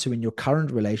hold on to in your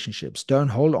current relationships. Don't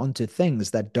hold on to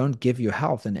things that don't give you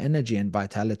health and energy and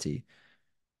vitality.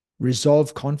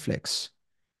 Resolve conflicts,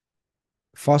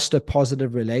 foster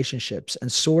positive relationships,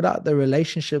 and sort out the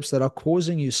relationships that are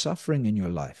causing you suffering in your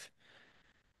life.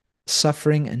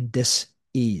 Suffering and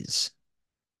dis-ease.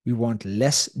 We want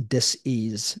less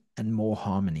dis-ease and more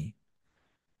harmony.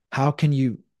 How can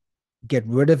you get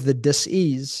rid of the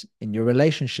dis-ease in your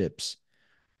relationships?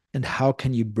 And how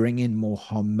can you bring in more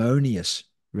harmonious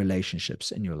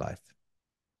relationships in your life?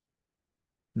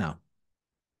 Now,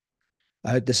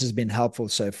 I hope this has been helpful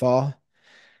so far.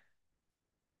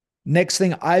 Next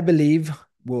thing I believe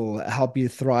will help you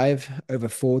thrive over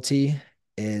 40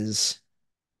 is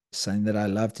something that I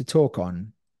love to talk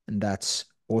on, and that's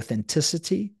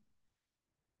authenticity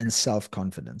and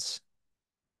self-confidence.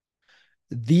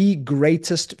 The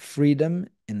greatest freedom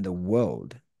in the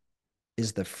world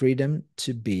is the freedom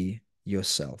to be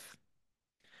yourself.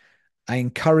 I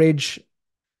encourage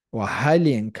or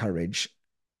highly encourage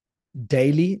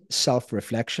daily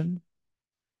self-reflection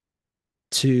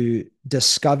to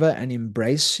discover and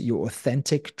embrace your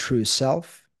authentic true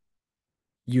self,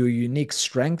 your unique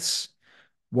strengths,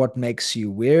 what makes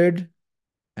you weird,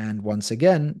 and once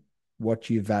again, what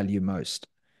you value most.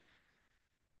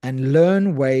 And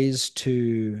learn ways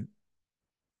to,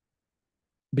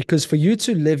 because for you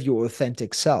to live your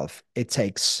authentic self, it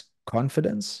takes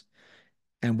confidence.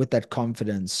 And with that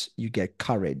confidence, you get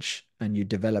courage and you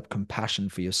develop compassion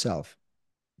for yourself,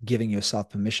 giving yourself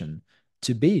permission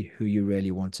to be who you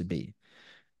really want to be.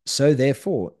 So,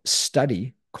 therefore,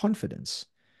 study confidence.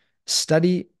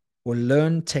 Study or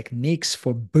learn techniques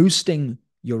for boosting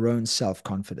your own self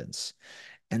confidence.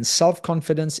 And self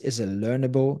confidence is a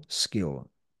learnable skill.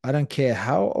 I don't care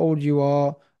how old you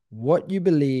are, what you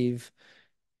believe.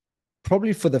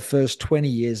 Probably for the first 20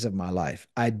 years of my life,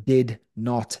 I did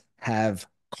not have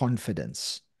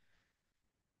confidence.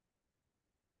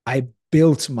 I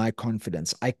built my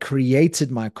confidence. I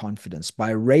created my confidence by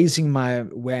raising my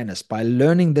awareness, by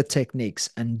learning the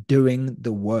techniques and doing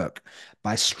the work,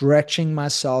 by stretching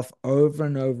myself over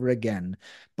and over again,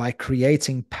 by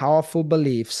creating powerful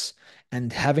beliefs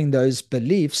and having those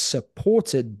beliefs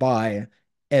supported by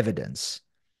evidence.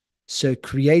 So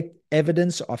create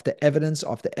evidence after evidence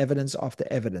after evidence after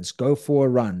evidence. Go for a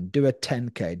run, do a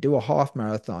 10K, do a half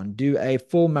marathon, do a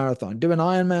full marathon, do an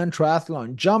Ironman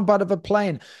triathlon, jump out of a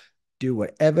plane, do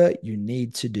whatever you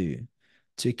need to do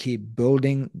to keep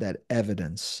building that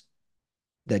evidence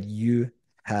that you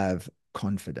have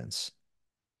confidence.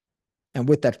 And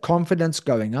with that confidence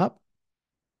going up,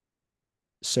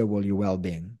 so will your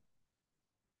well-being.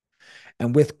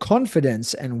 And with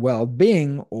confidence and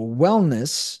well-being or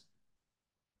wellness,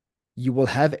 you will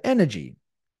have energy.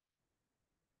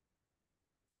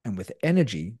 And with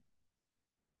energy,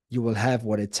 you will have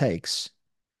what it takes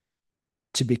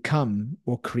to become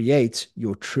or create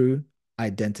your true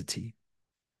identity.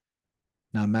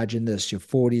 Now imagine this, your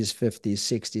 40s, 50s,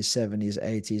 60s, 70s,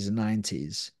 80s,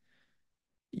 90s.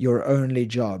 Your only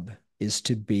job is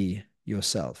to be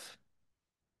yourself.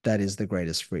 That is the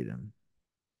greatest freedom.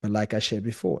 But like I shared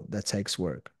before, that takes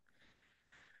work.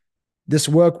 This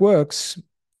work works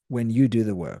when you do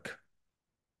the work.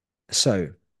 So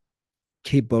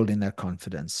keep building that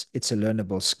confidence. It's a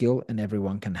learnable skill and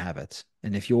everyone can have it.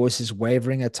 And if yours is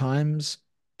wavering at times,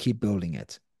 keep building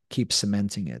it, keep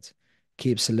cementing it,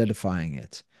 keep solidifying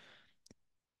it.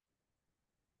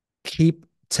 Keep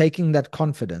taking that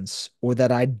confidence or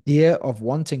that idea of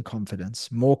wanting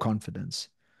confidence, more confidence,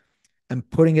 and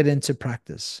putting it into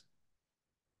practice.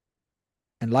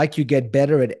 And like you get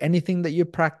better at anything that you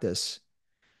practice,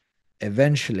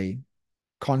 eventually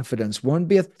confidence won't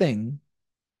be a thing.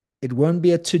 It won't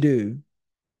be a to do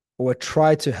or a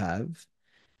try to have.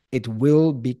 It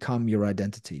will become your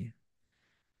identity.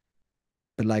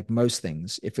 But like most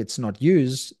things, if it's not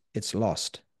used, it's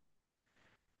lost.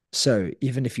 So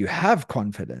even if you have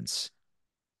confidence,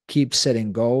 keep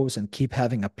setting goals and keep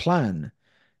having a plan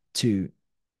to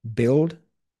build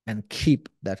and keep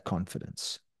that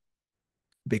confidence.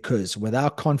 Because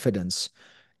without confidence,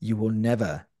 you will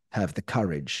never have the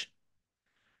courage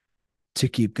to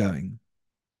keep going,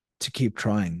 to keep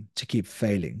trying, to keep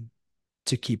failing,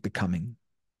 to keep becoming.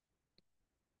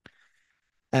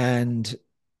 And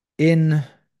in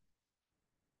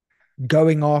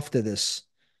going after this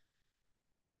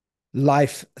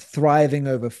life thriving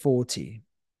over 40,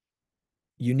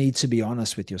 you need to be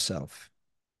honest with yourself.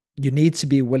 You need to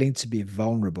be willing to be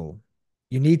vulnerable.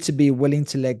 You need to be willing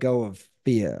to let go of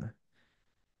fear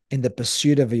in the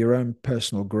pursuit of your own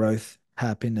personal growth,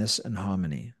 happiness, and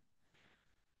harmony.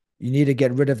 You need to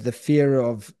get rid of the fear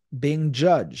of being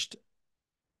judged.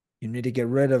 You need to get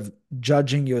rid of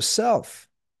judging yourself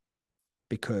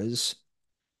because,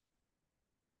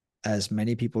 as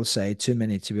many people say, too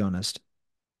many to be honest,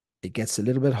 it gets a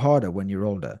little bit harder when you're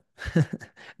older.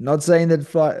 Not saying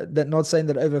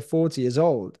that over 40 is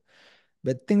old,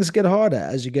 but things get harder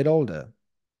as you get older.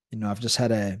 I've just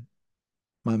had a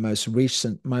my most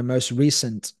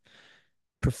recent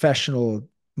professional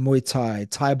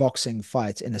Thai boxing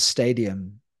fight in a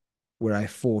stadium where I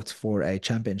fought for a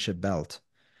championship belt.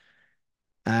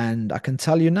 And I can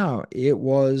tell you now, it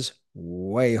was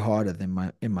way harder than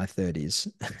my in my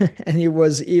 30s. And it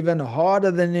was even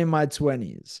harder than in my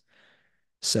 20s.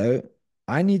 So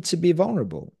I need to be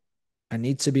vulnerable. I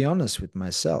need to be honest with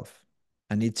myself.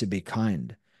 I need to be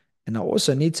kind. And I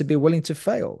also need to be willing to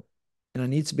fail. And I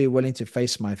need to be willing to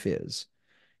face my fears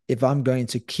if I'm going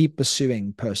to keep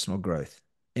pursuing personal growth.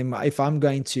 If I'm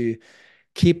going to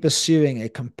keep pursuing a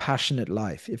compassionate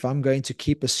life, if I'm going to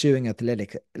keep pursuing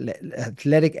athletic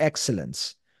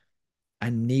excellence, I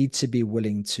need to be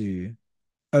willing to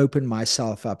open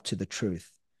myself up to the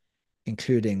truth,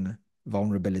 including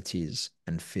vulnerabilities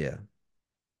and fear.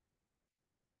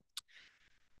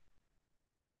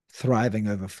 Thriving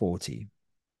over 40.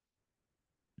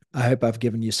 I hope I've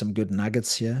given you some good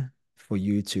nuggets here for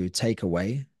you to take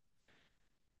away.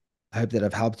 I hope that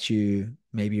I've helped you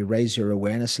maybe raise your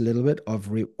awareness a little bit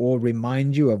or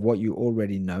remind you of what you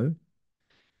already know.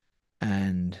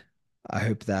 And I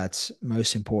hope that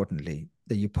most importantly,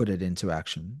 that you put it into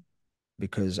action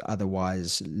because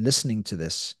otherwise, listening to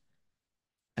this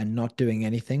and not doing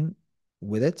anything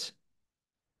with it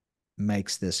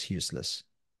makes this useless.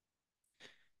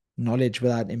 Knowledge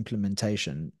without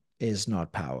implementation is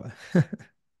not power,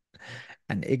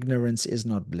 and ignorance is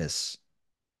not bliss.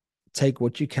 Take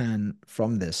what you can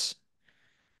from this,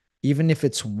 even if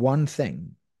it's one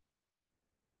thing.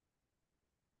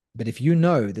 But if you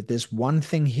know that there's one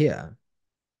thing here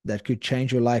that could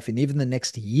change your life in even the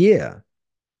next year,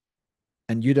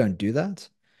 and you don't do that,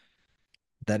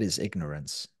 that is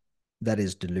ignorance. That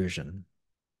is delusion.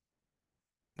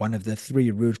 One of the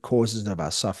three root causes of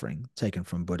our suffering, taken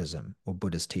from Buddhism or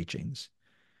Buddhist teachings.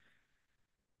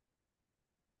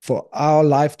 For our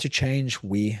life to change,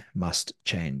 we must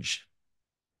change.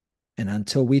 And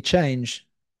until we change,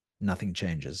 nothing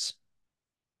changes.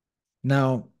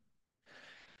 Now,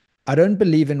 I don't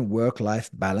believe in work life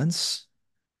balance,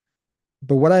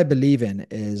 but what I believe in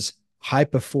is high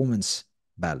performance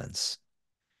balance,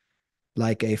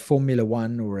 like a Formula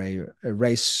One or a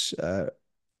race, a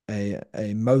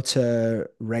motor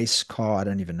race car. I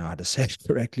don't even know how to say it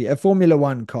correctly. A Formula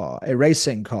One car, a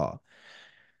racing car,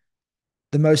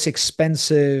 the most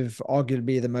expensive,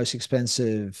 arguably the most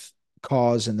expensive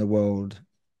cars in the world,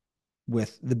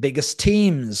 with the biggest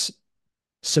teams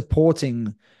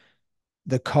supporting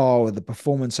the car or the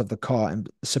performance of the car and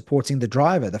supporting the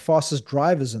driver, the fastest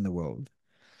drivers in the world.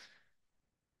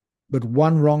 But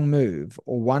one wrong move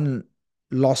or one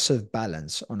loss of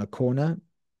balance on a corner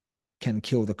can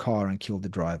kill the car and kill the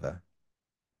driver.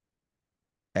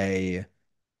 A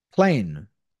plane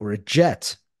or a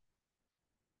jet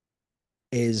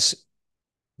is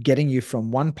getting you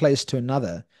from one place to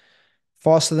another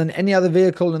faster than any other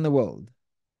vehicle in the world.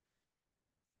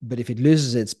 But if it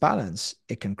loses its balance,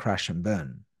 it can crash and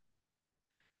burn.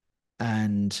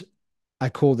 And I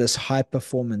call this high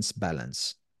performance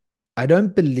balance. I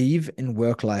don't believe in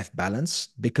work life balance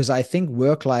because I think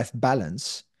work life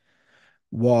balance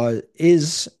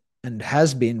is and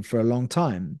has been for a long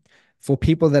time for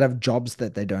people that have jobs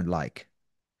that they don't like.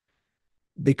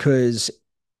 Because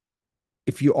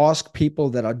if you ask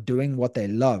people that are doing what they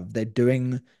love, they're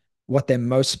doing what they're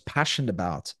most passionate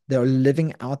about, they're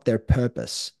living out their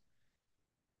purpose.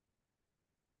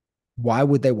 Why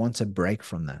would they want to break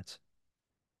from that?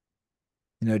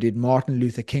 Did Martin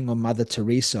Luther King or Mother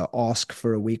Teresa ask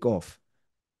for a week off?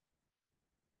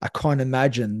 I can't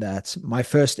imagine that my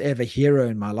first ever hero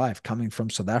in my life coming from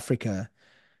South Africa,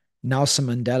 Nelson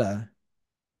Mandela,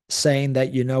 saying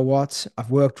that, you know what,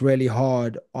 I've worked really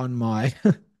hard on my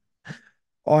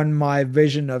on my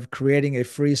vision of creating a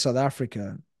free South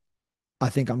Africa. I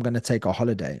think I'm going to take a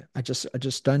holiday. I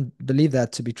just don't believe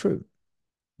that to be true.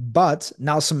 But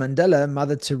Nelson Mandela,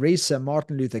 Mother Teresa,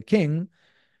 Martin Luther King,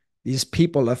 these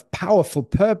people of powerful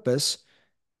purpose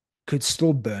could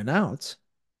still burn out.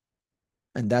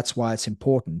 And that's why it's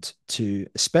important to,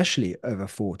 especially over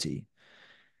 40,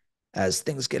 as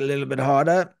things get a little bit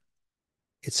harder,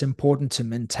 It's important to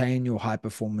maintain your high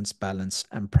performance balance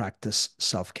and practice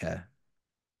self care.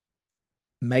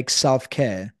 Make self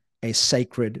care a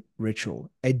sacred ritual,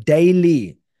 a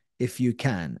daily, if you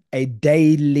can, a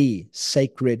daily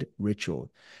sacred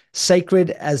ritual. Sacred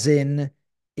as in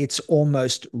it's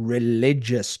almost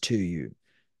religious to you.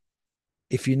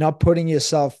 If you're not putting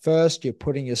yourself first, you're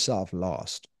putting yourself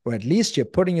last, or at least you're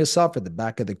putting yourself at the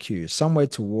back of the queue, somewhere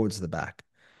towards the back.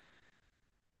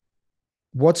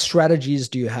 What strategies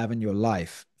do you have in your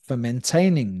life for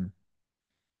maintaining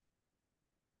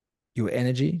your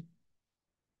energy,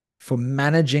 for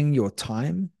managing your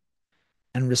time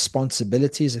and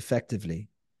responsibilities effectively?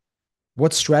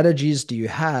 What strategies do you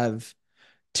have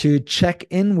to check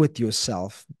in with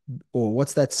yourself? Or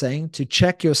what's that saying? To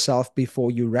check yourself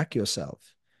before you wreck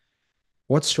yourself.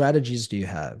 What strategies do you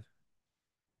have?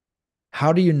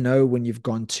 How do you know when you've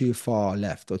gone too far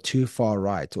left or too far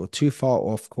right or too far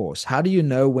off course? How do you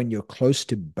know when you're close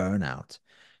to burnout,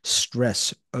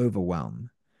 stress, overwhelm?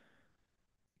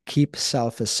 Keep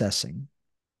self assessing.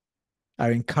 I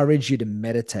encourage you to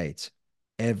meditate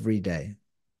every day.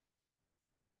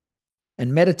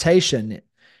 And meditation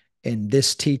in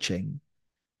this teaching,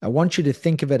 I want you to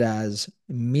think of it as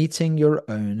meeting your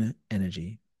own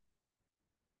energy.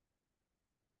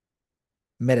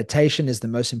 Meditation is the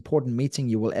most important meeting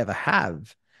you will ever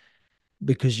have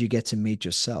because you get to meet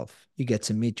yourself. You get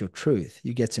to meet your truth.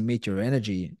 You get to meet your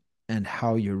energy and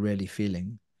how you're really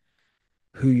feeling,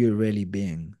 who you're really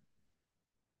being.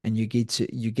 And you get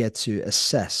to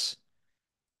assess,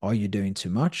 are you doing too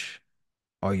much?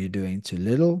 Are you doing too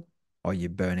little? Are you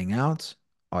burning out?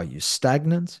 Are you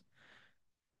stagnant?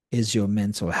 Is your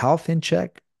mental health in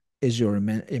check? Is your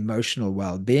emotional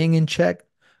well-being in check?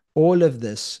 All of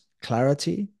this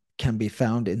clarity can be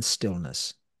found in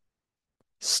stillness.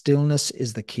 Stillness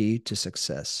is the key to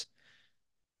success.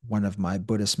 One of my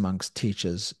Buddhist monks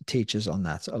teaches on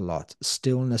that a lot.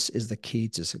 Stillness is the key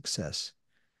to success.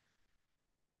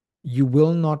 You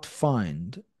will not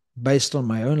find, based on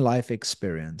my own life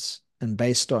experience and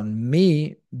based on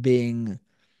me being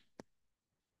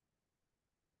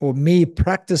or me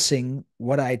practicing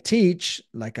what I teach,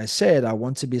 like I said, I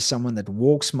want to be someone that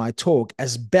walks my talk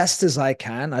as best as I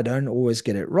can. I don't always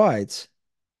get it right.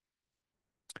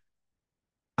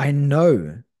 I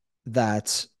know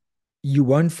that you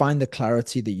won't find the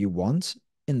clarity that you want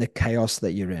in the chaos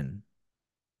that you're in.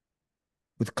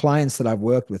 With clients that I've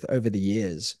worked with over the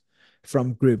years,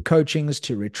 from group coachings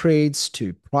to retreats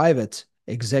to private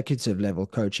executive level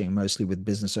coaching, mostly with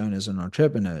business owners and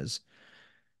entrepreneurs,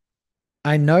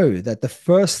 I know that the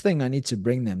first thing I need to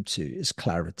bring them to is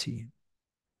clarity.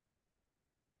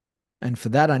 And for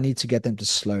that, I need to get them to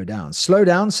slow down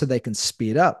so they can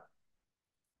speed up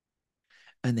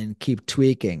and then keep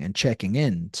tweaking and checking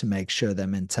in to make sure they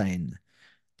maintain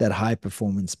that high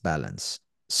performance balance.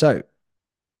 So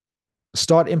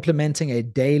start implementing a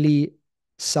daily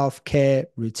self-care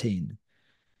routine.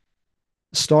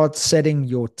 Start setting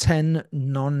your 10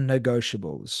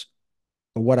 non-negotiables,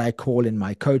 or what I call in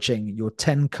my coaching, your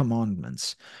 10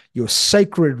 commandments, your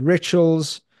sacred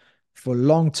rituals for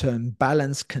long-term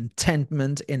balance,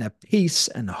 contentment, inner peace,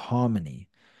 and harmony,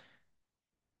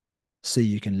 so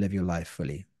you can live your life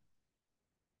fully.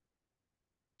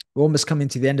 We're almost coming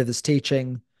to the end of this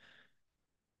teaching.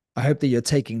 I hope that you're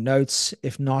taking notes.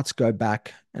 If not, go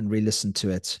back and re-listen to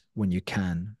it when you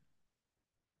can.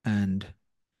 And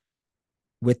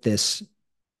with this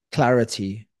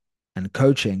clarity and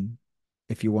coaching,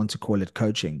 if you want to call it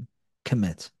coaching,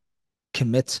 commit,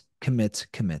 commit, commit,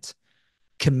 commit,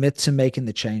 commit to making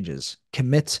the changes,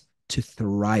 commit to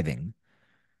thriving,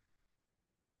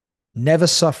 never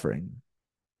suffering.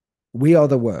 We are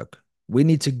the work. We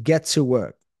need to get to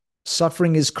work.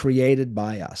 Suffering is created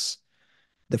by us.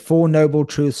 The Four Noble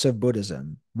Truths of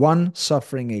Buddhism. 1,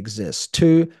 suffering exists.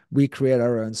 2, we create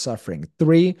our own suffering.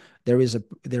 3, there is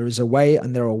a way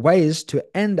and there are ways to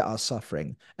end our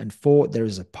suffering. And 4, there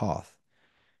is a path.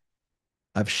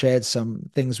 I've shared some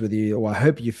things with you, or I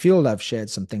hope you feel I've shared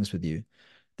some things with you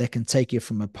that can take you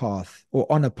from a path or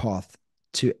on a path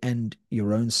to end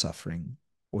your own suffering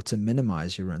or to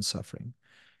minimize your own suffering.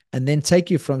 And then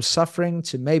take you from suffering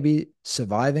to maybe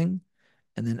surviving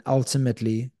and then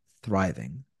ultimately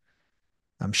thriving.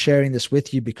 I'm sharing this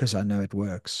with you because I know it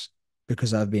works,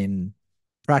 because I've been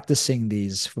practicing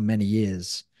these for many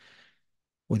years,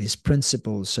 or these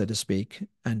principles, so to speak.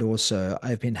 And also,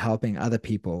 I've been helping other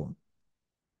people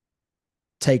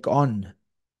take on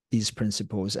these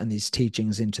principles and these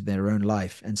teachings into their own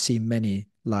life and see many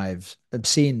lives, I've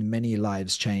seen many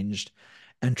lives changed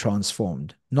and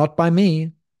transformed, not by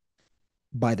me,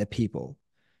 by the people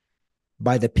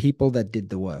that did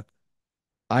the work.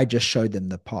 I just showed them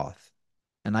the path.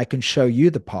 And I can show you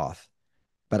the path,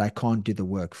 but I can't do the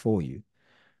work for you.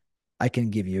 I can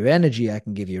give you energy. I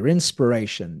can give you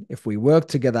inspiration. If we work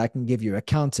together, I can give you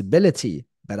accountability,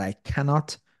 but I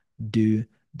cannot do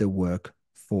the work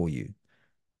for you.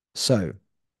 So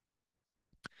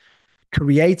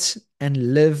create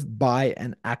and live by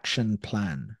an action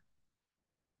plan.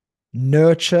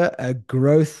 Nurture a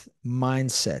growth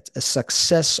mindset, a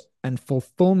success and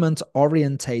fulfillment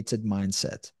orientated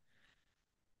mindset.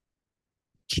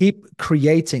 Keep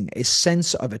creating a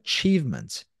sense of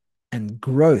achievement and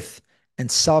growth and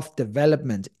self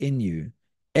development in you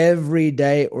every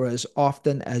day or as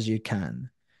often as you can.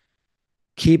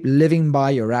 Keep living by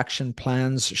your action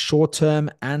plans, short term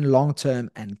and long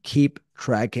term, and keep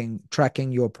tracking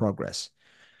your progress.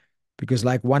 Because,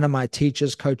 like one of my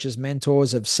teachers, coaches,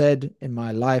 mentors have said in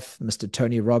my life, Mr.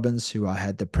 Tony Robbins, who I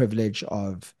had the privilege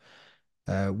of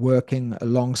working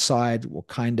alongside or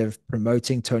kind of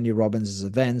promoting Tony Robbins'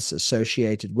 events,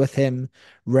 associated with him,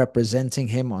 representing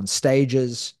him on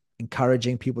stages,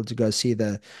 encouraging people to go see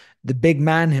the big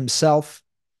man himself.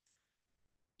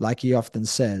 Like he often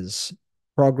says,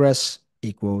 progress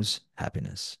equals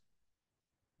happiness.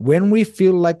 When we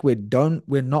feel like we're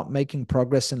not making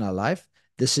progress in our life,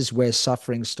 this is where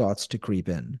suffering starts to creep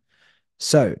in.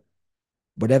 So,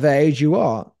 whatever age you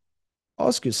are,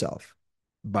 ask yourself,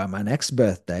 by my next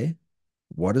birthday,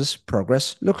 what does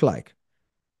progress look like?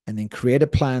 And then create a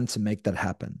plan to make that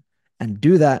happen. And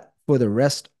do that for the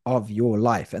rest of your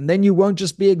life. And then you won't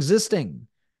just be existing,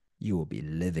 you will be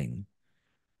living.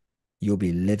 You'll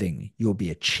be living, you'll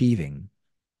be achieving.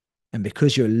 And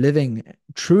because you're living,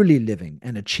 truly living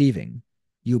and achieving,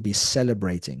 you'll be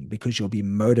celebrating because you'll be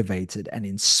motivated and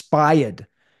inspired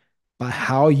by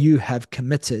how you have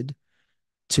committed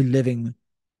to living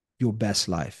your best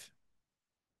life,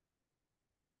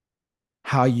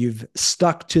 how you've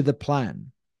stuck to the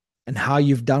plan, and how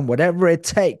you've done whatever it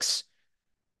takes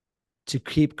to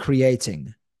keep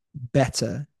creating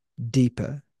better,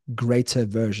 deeper, greater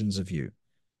versions of you.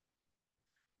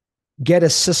 Get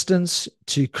assistance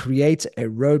to create a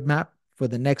roadmap for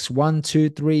the next 1, 2,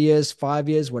 3 years, 5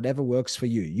 years, whatever works for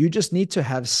you. You just need to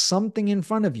have something in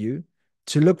front of you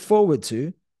to look forward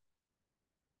to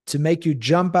make you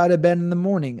jump out of bed in the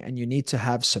morning, and you need to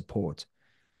have support.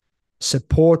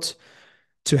 Support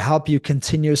to help you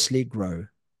continuously grow.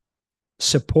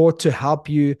 Support to help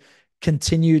you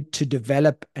continue to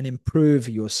develop and improve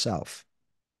yourself.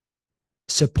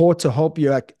 Support to hold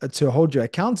you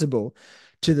accountable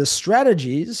to the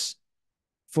strategies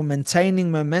for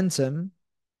maintaining momentum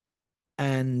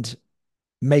and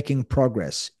making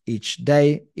progress each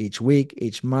day, each week,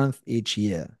 each month, each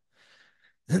year.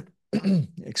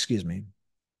 Excuse me.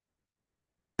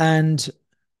 And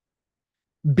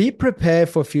be prepared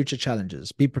for future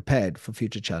challenges. Be prepared for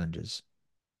future challenges.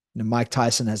 You know, Mike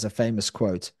Tyson has a famous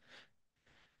quote: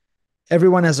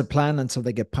 everyone has a plan until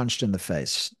they get punched in the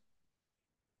face.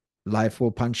 Life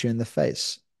will punch you in the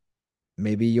face.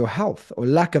 Maybe your health or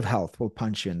lack of health will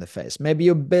punch you in the face. Maybe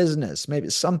your business, maybe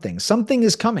something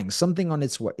is coming, something on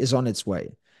its way is on its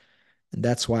way. And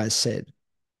that's why I said,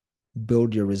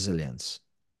 build your resilience,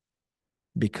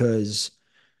 because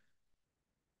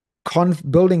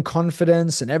building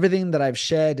confidence and everything that I've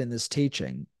shared in this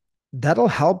teaching, that'll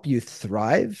help you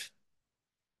thrive.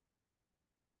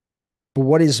 But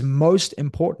what is most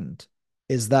important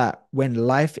is that when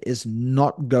life is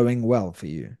not going well for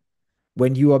you,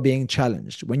 when you are being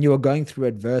challenged, when you are going through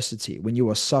adversity, when you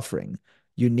are suffering,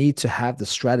 you need to have the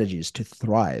strategies to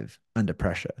thrive under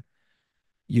pressure.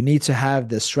 You need to have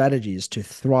the strategies to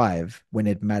thrive when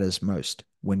it matters most,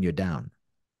 when you're down.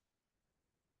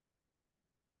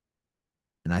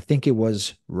 And I think it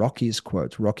was Rocky's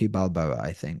quote, Rocky Balboa,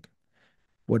 I think.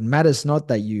 What matters not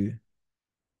that you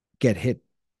get hit.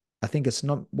 I think it's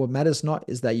not, what matters not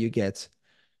is that you get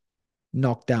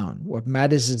knocked down. What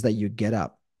matters is that you get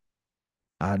up.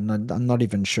 I'm not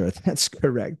even sure if that's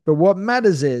correct. But what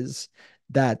matters is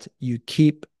that you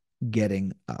keep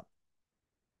getting up.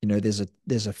 You know,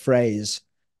 there's a phrase,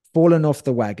 fallen off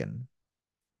the wagon.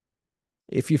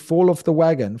 If you fall off the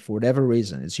wagon for whatever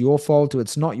reason, it's your fault or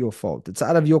it's not your fault, it's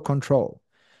out of your control.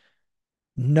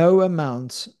 No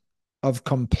amount of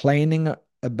complaining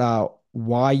about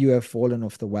why you have fallen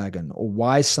off the wagon or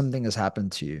why something has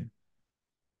happened to you,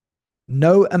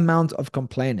 no amount of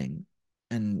complaining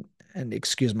and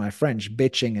excuse my French,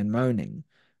 bitching and moaning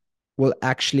will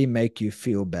actually make you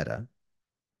feel better.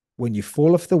 When you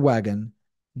fall off the wagon,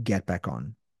 get back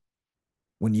on.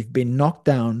 When you've been knocked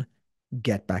down,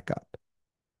 get back up.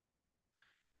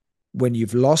 When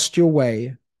you've lost your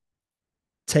way,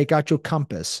 take out your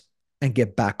compass and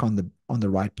get back on the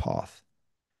right path.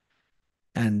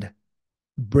 and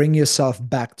bring yourself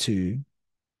back to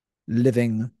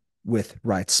living with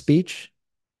right speech,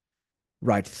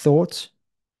 right thought,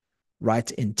 right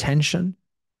intention,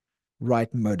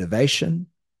 right motivation,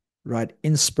 right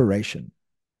inspiration.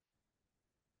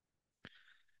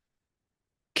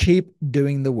 Keep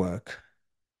doing the work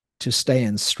to stay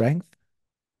in strength,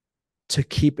 to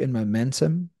keep in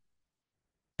momentum,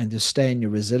 and to stay in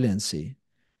your resiliency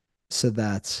so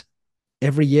that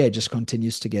every year just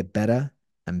continues to get better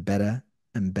and better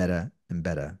and better and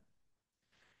better.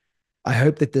 I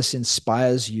hope that this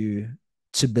inspires you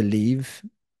to believe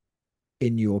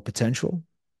in your potential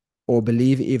or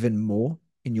believe even more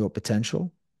in your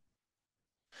potential.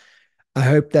 I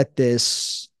hope that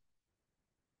this,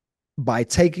 by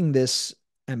taking this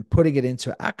and putting it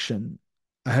into action,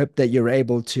 I hope that you're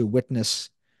able to witness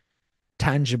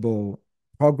tangible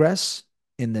progress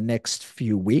in the next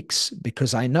few weeks,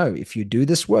 because I know if you do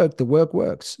this work, the work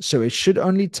works. So it should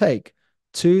only take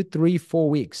 2, 3, 4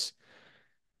 weeks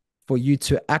for you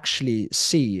to actually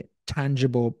see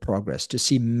tangible progress, to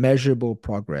see measurable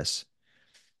progress.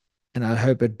 And I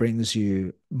hope it brings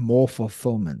you more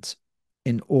fulfillment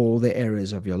in all the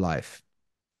areas of your life.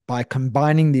 By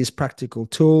combining these practical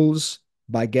tools,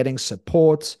 by getting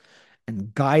support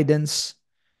and guidance,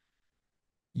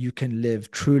 you can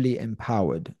live truly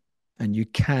empowered and you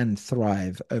can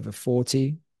thrive over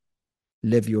 40,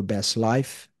 live your best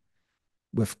life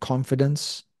with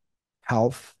confidence,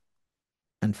 health,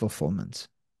 and fulfillment.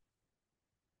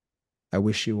 I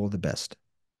wish you all the best.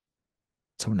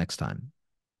 Till next time.